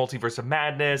Home, Multiverse of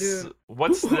Madness? Dude.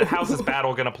 How's this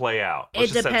battle going to play out?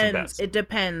 Let's It just set some depends. bets. It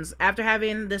depends. After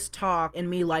having this talk and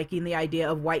me liking the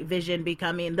idea of White Vision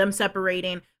becoming them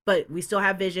separating, but we still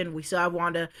have Vision, we still have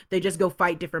Wanda. They just go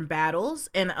fight different battles,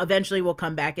 and eventually we'll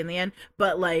come back in the end.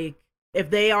 But like, if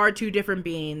they are two different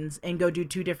beings and go do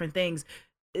two different things,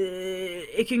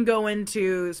 it can go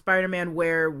into Spider-Man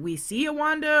where we see a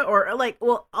Wanda, or like,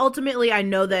 well, ultimately I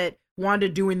know that Wanda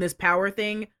doing this power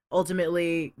thing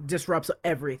ultimately disrupts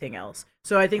everything else.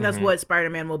 So I think that's what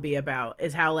Spider-Man will be about,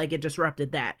 is how like it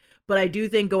disrupted that. But I do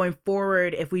think going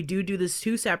forward, if we do this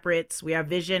two separates, we have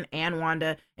Vision and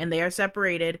Wanda, and they are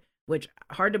separated, which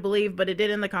hard to believe, but it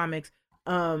did in the comics.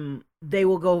 They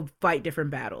will go fight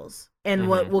different battles, and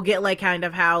what we'll get like kind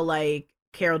of how like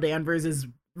Carol Danvers is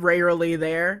rarely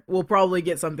there. We'll probably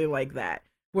get something like that,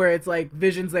 where it's like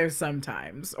Vision's there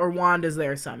sometimes or Wanda's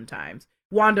there sometimes.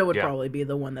 Wanda would Yeah. probably be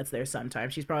the one that's there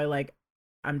sometimes. She's probably like,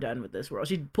 I'm done with this world.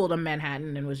 She pulled a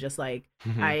Manhattan and was just like,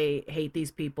 I hate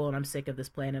these people and I'm sick of this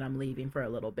planet. I'm leaving for a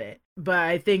little bit. But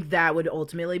I think that would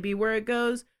ultimately be where it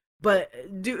goes. But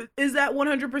is that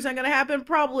 100% going to happen?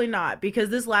 Probably not, because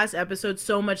this last episode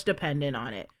so much dependent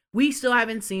on it. We still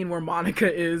haven't seen where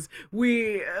Monica is.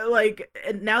 We like,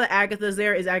 now that Agatha's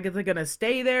there, is Agatha going to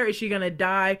stay there? Is she going to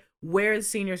die? Where's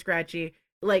Senior Scratchy?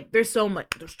 Like, there's so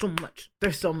much.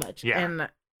 Yeah. And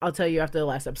I'll tell you after the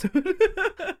last episode.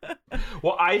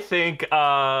 Well, I think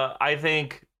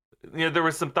there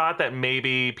was some thought that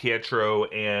maybe Pietro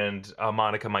and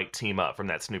Monica might team up from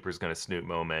that Snooper's Gonna Snoop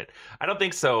moment. I don't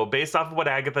think so. Based off of what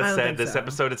Agatha said this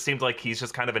episode, it seemed like he's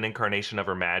just kind of an incarnation of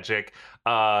her magic,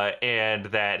 and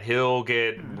that he'll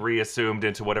get reassumed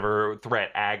into whatever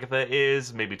threat Agatha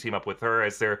is, maybe team up with her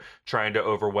as they're trying to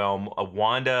overwhelm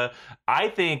Wanda. I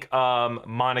think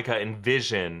Monica and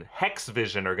Vision, Hex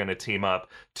Vision, are going to team up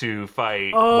to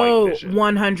fight White Vision.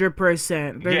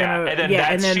 100%.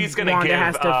 And then she's going to Wanda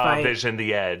has give to fight. Vision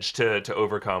the edge to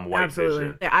overcome White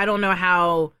Vision. I don't know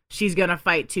how she's gonna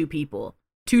fight two people,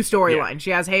 two storylines.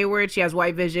 She has Hayward, she has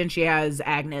White Vision, she has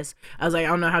Agnes. I was like, I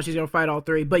don't know how she's gonna fight all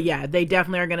three, but yeah, they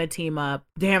definitely are gonna team up.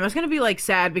 Damn, that's gonna be like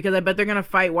sad, because I bet they're gonna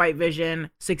fight White Vision,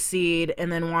 succeed, and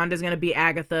then Wanda's gonna be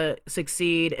Agatha,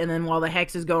 succeed, and then while the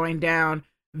Hex is going down,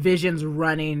 Vision's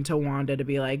running to Wanda to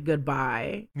be like,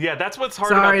 goodbye. Yeah, that's what's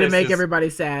hard about Sorry this. to make everybody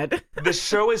sad. The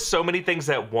show is so many things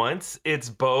at once. It's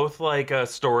both like a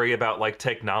story about like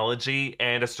technology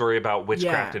and a story about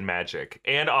witchcraft and magic.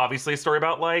 And obviously a story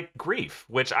about like grief,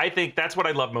 which I think that's what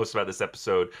I love most about this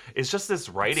episode, is just this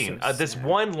writing. So this sad.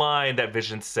 one line that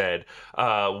Vision said,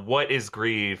 what is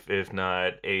grief if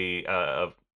not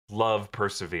a love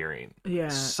persevering? Yeah.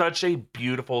 Such a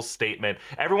beautiful statement.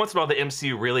 Every once in a while the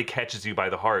MCU really catches you by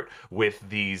the heart with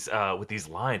these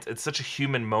lines. It's such a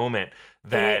human moment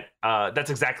that that's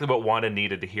exactly what Wanda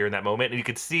needed to hear in that moment, and you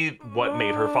could see what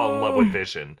made her fall in love with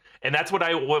Vision. And that's what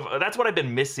I've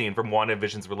been missing from Wanda and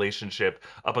Vision's relationship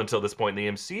up until this point in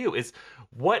the MCU, is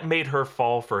what made her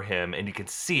fall for him, and you can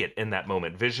see it in that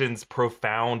moment. Vision's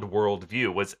profound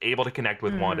worldview was able to connect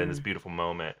with Wanda in this beautiful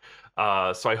moment.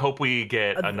 So I hope we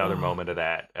get another moment of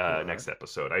that next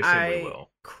episode. I assume we will.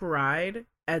 Cried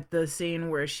at the scene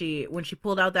where when she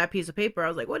pulled out that piece of paper. I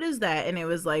was like, what is that? And it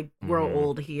was like, we're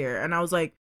old here. And I was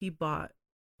like, he bought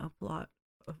a plot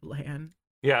of land.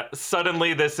 Yeah,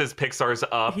 suddenly this is Pixar's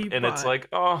Up, and it's like,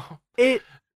 oh.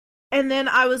 And then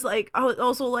I was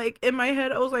also like, in my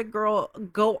head, I was like, girl,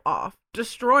 go off.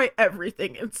 Destroy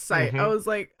everything in sight. I was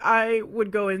like, I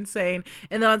would go insane.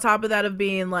 And then on top of that, of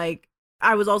being like,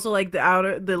 I was also like,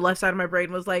 the left side of my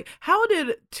brain was like, how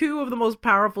did two of the most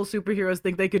powerful superheroes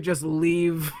think they could just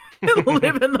leave and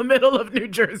live in the middle of New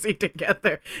Jersey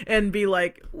together and be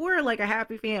like, we're like a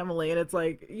happy family? And it's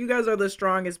like, you guys are the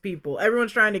strongest people.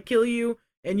 Everyone's trying to kill you,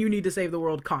 and you need to save the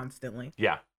world constantly.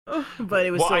 Yeah. But it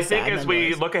was I think as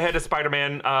we look ahead to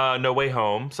Spider-Man No Way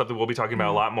Home, something we'll be talking about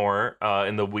a lot more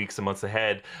in the weeks and months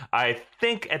ahead, I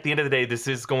think at the end of the day, this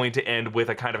is going to end with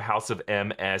a kind of House of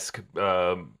M-esque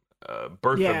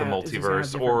birth of the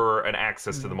multiverse, or an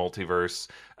access to the multiverse,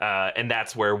 and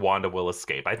that's where Wanda will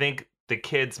escape. I think the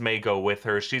kids may go with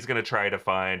her. She's going to try to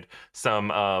find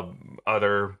some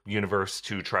other universe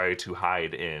to try to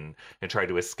hide in and try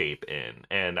to escape in,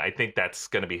 and I think that's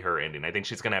going to be her ending. I think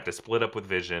she's going to have to split up with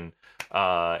Vision,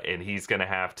 and he's going to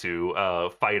have to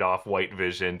fight off White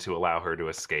Vision to allow her to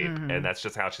escape, and that's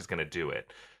just how she's going to do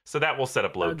it. So that will set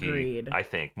up Loki. Agreed. I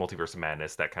think Multiverse of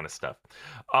Madness, that kind of stuff.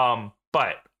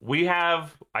 But we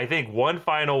have, I think, one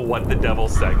final What the Devil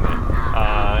segment.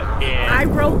 And I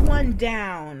wrote one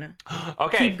down.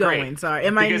 Okay, Keep going. great. Sorry.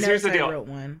 In my Because notes, here's the deal. I wrote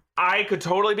one. I could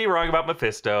totally be wrong about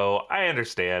Mephisto. I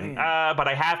understand. But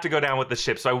I have to go down with the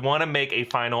ship. So I want to make a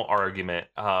final argument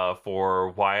for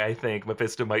why I think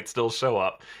Mephisto might still show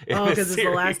up in this because it's the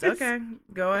last. series. Okay.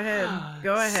 Go ahead.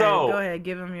 Go ahead. So, Go ahead.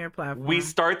 Give him your platform. We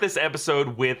start this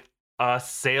episode with a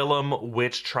Salem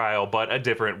witch trial, but a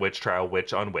different witch trial,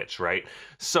 witch on witch, right?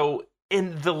 So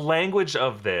in the language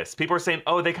of this, people are saying,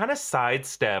 oh, they kind of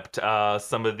sidestepped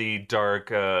some of the dark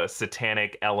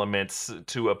satanic elements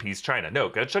to appease China. No,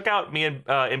 go check out me and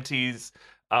MT's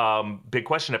Big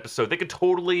Question episode. They could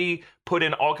totally put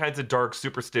in all kinds of dark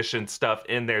superstition stuff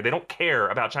in there. They don't care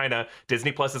about China.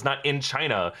 Disney Plus is not in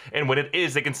China. And when it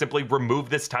is, they can simply remove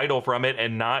this title from it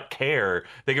and not care.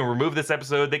 They can remove this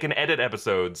episode. They can edit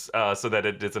episodes so that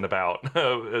it isn't about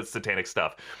satanic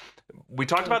stuff. We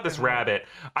talked about this rabbit.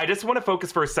 I just want to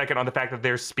focus for a second on the fact that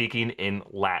they're speaking in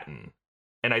Latin.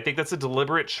 And I think that's a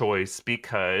deliberate choice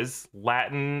because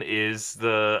Latin is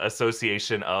the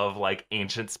association of like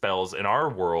ancient spells in our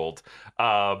world,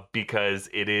 because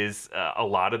it is a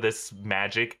lot of this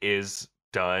magic is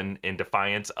done in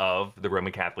defiance of the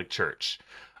Roman Catholic Church.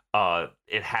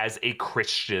 It has a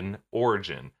Christian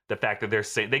origin. The fact that they're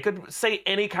saying they could say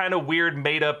any kind of weird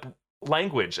made up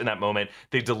language in that moment,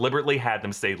 they deliberately had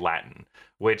them say Latin,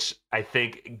 which I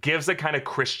think gives a kind of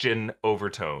Christian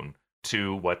overtone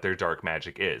to what their dark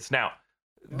magic is. Now,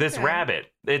 this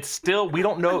rabbit, it's still, we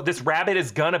don't know, this rabbit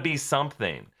is gonna be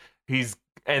something.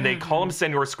 And they call him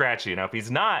Senor Scratchy. Now, if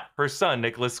he's not her son,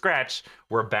 Nicholas Scratch,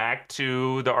 we're back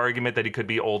to the argument that he could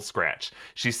be Old Scratch.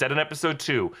 She said in episode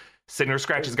 2, Senor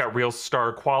Scratch has got real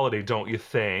star quality, don't you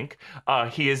think?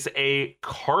 He is a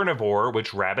carnivore,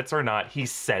 which rabbits are not. He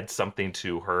said something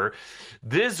to her.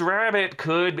 This rabbit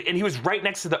could, and he was right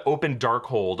next to the open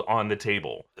Darkhold on the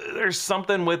table. There's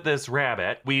something with this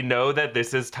rabbit. We know that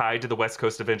this is tied to the West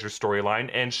Coast Avengers storyline,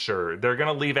 and sure, they're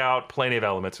going to leave out plenty of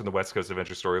elements from the West Coast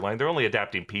Avengers storyline. They're only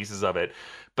adapting pieces of it.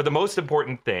 But the most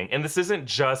important thing, and this isn't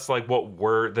just like what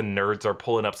the nerds are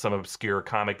pulling up some obscure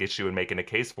comic issue and making a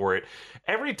case for it.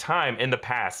 Every time in the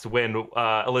past when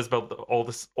Elizabeth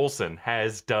Olsen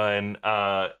has done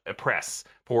a press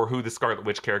for who the Scarlet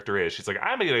Witch character is, she's like,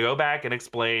 I'm going to go back and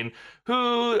explain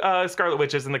who Scarlet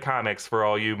Witch is in the comics for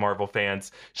all you Marvel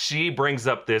fans. She brings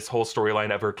up this whole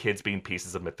storyline of her kids being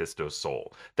pieces of Mephisto's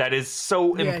soul. That is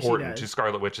so important to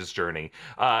Scarlet Witch's journey.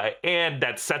 And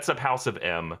that sets up House of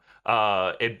M.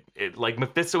 Like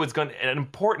Mephisto is an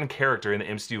important character in the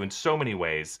MCU in so many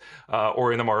ways,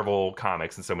 or in the Marvel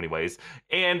comics in so many ways.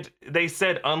 And they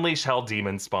said unleash hell,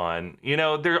 demon spawn. You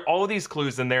know, there are all these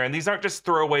clues in there, and these aren't just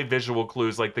throwaway visual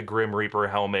clues like the Grim Reaper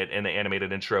helmet and the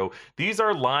animated intro. These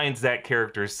are lines that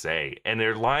characters say, and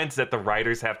they're lines that the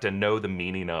writers have to know the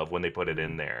meaning of when they put it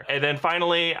in there. And then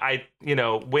finally,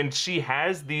 when she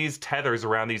has these tethers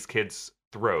around these kids'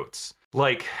 throats,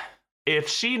 like, if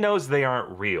she knows they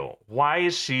aren't real, why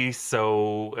is she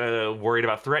so worried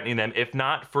about threatening them, if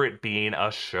not for it being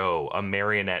a show, a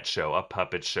marionette show, a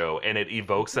puppet show, and it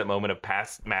evokes that moment of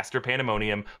past Master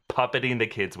Pandemonium puppeting the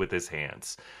kids with his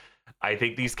hands? I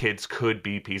think these kids could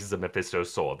be pieces of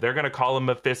Mephisto's soul. If they're going to call him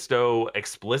Mephisto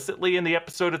explicitly in the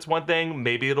episode, it's one thing.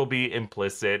 Maybe it'll be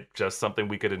implicit, just something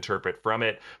we could interpret from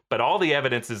it. But all the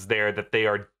evidence is there that they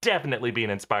are definitely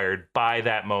being inspired by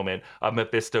that moment of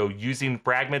Mephisto using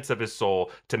fragments of his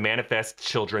soul to manifest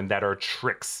children that are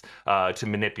tricks to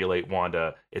manipulate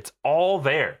Wanda. It's all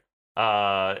there.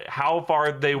 How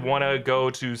far they want to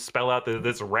go to spell out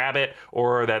this rabbit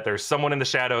or that there's someone in the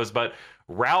shadows, but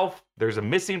Ralph, there's a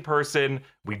missing person.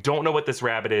 We don't know what this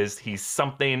rabbit is. He's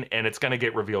something, and it's going to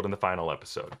get revealed in the final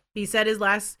episode. He said it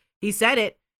last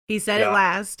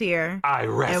here. I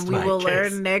rest and we my will case.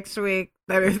 learn next week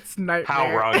that it's Nightmare.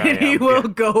 How wrong I am. And he will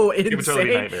go It would totally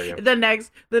be insane. Nightmare, yeah. The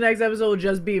next episode will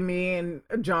just be me and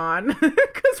John,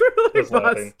 because we're like,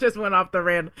 boss just went off the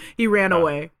ran. He ran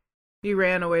away. He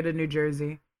ran away to New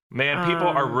Jersey. Man, people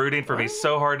are rooting for me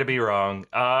so hard to be wrong.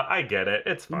 I get it.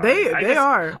 It's fine. They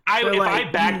are. If like,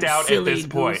 I backed out at this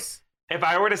point, goose. if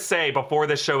I were to say before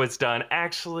the show is done,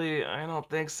 actually, I don't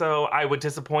think so, I would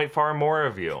disappoint far more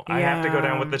of you. I have to go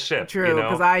down with the ship. True,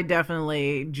 because I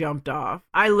definitely jumped off.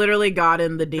 I literally got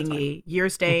in the dinghy. You're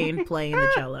staying playing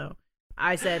the cello.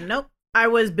 I said, nope. I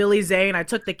was Billy Zane. I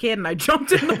took the kid and I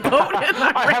jumped in the boat. And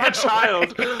I have a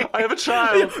child. I have a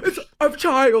child. A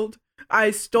child.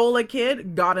 I stole a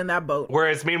kid, got in that boat.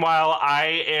 Whereas, meanwhile,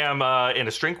 I am in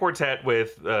a string quartet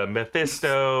with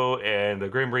Mephisto and the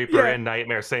Grim Reaper and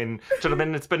Nightmare saying,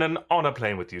 gentlemen, it's been an honor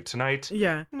playing with you tonight.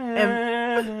 Yeah.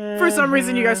 And for some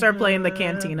reason, you guys start playing the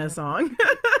Cantina song.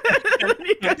 And then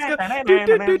you guys go,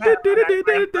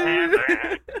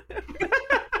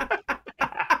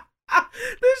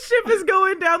 this ship is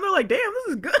going down. They're like, damn, this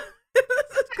is good.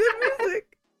 This is good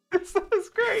music. This is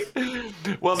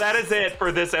great. Well, that is it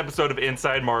for this episode of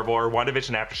Inside Marvel, or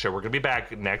WandaVision After Show. We're going to be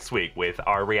back next week with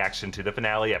our reaction to the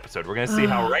finale episode. We're going to see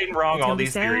how right and wrong all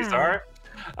these theories are.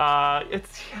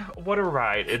 What a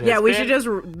ride it has we been. should just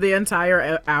the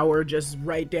entire hour just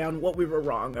write down what we were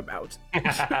wrong about.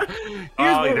 There's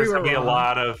gonna be a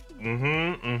lot of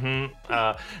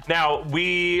now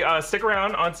we stick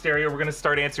around on Stereo. We're gonna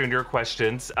start answering your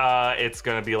questions. It's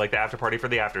gonna be like the after party for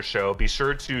the after show. Be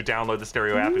sure to download the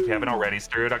Stereo app if you haven't already.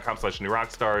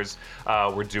 Stereo.com/newrockstars.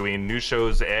 We're doing new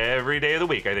shows every day of the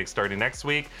week, I think, starting next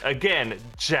week. Again,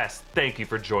 Jess, thank you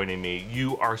for joining me.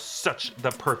 You are such the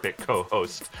perfect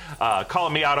co-host.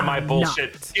 Calling me out on my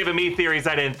bullshit, giving me theories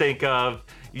I didn't think of.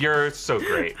 You're so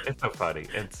great. It's so funny.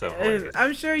 It's so hilarious.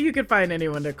 I'm sure you could find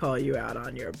anyone to call you out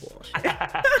on your bullshit.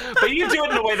 But you do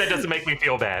it in a way that doesn't make me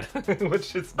feel bad,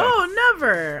 which is nice. Oh,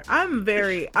 never.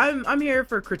 I'm here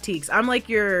for critiques. I'm like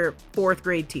your 4th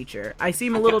grade teacher. I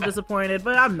seem a little disappointed,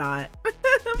 but I'm not.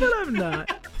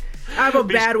 I have a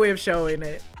bad way of showing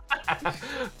it.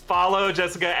 Follow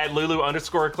Jessica at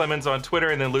Lulu_Clemens on Twitter,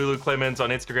 and then Lulu Clemens on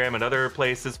Instagram and other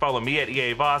places. Follow me at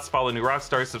EA Voss. Follow New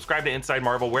Rockstars. Subscribe to Inside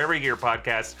Marvel wherever you get your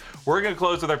podcasts. We're going to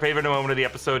close with our favorite moment of the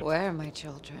episode. Where are my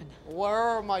children? Where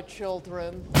are my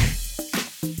children?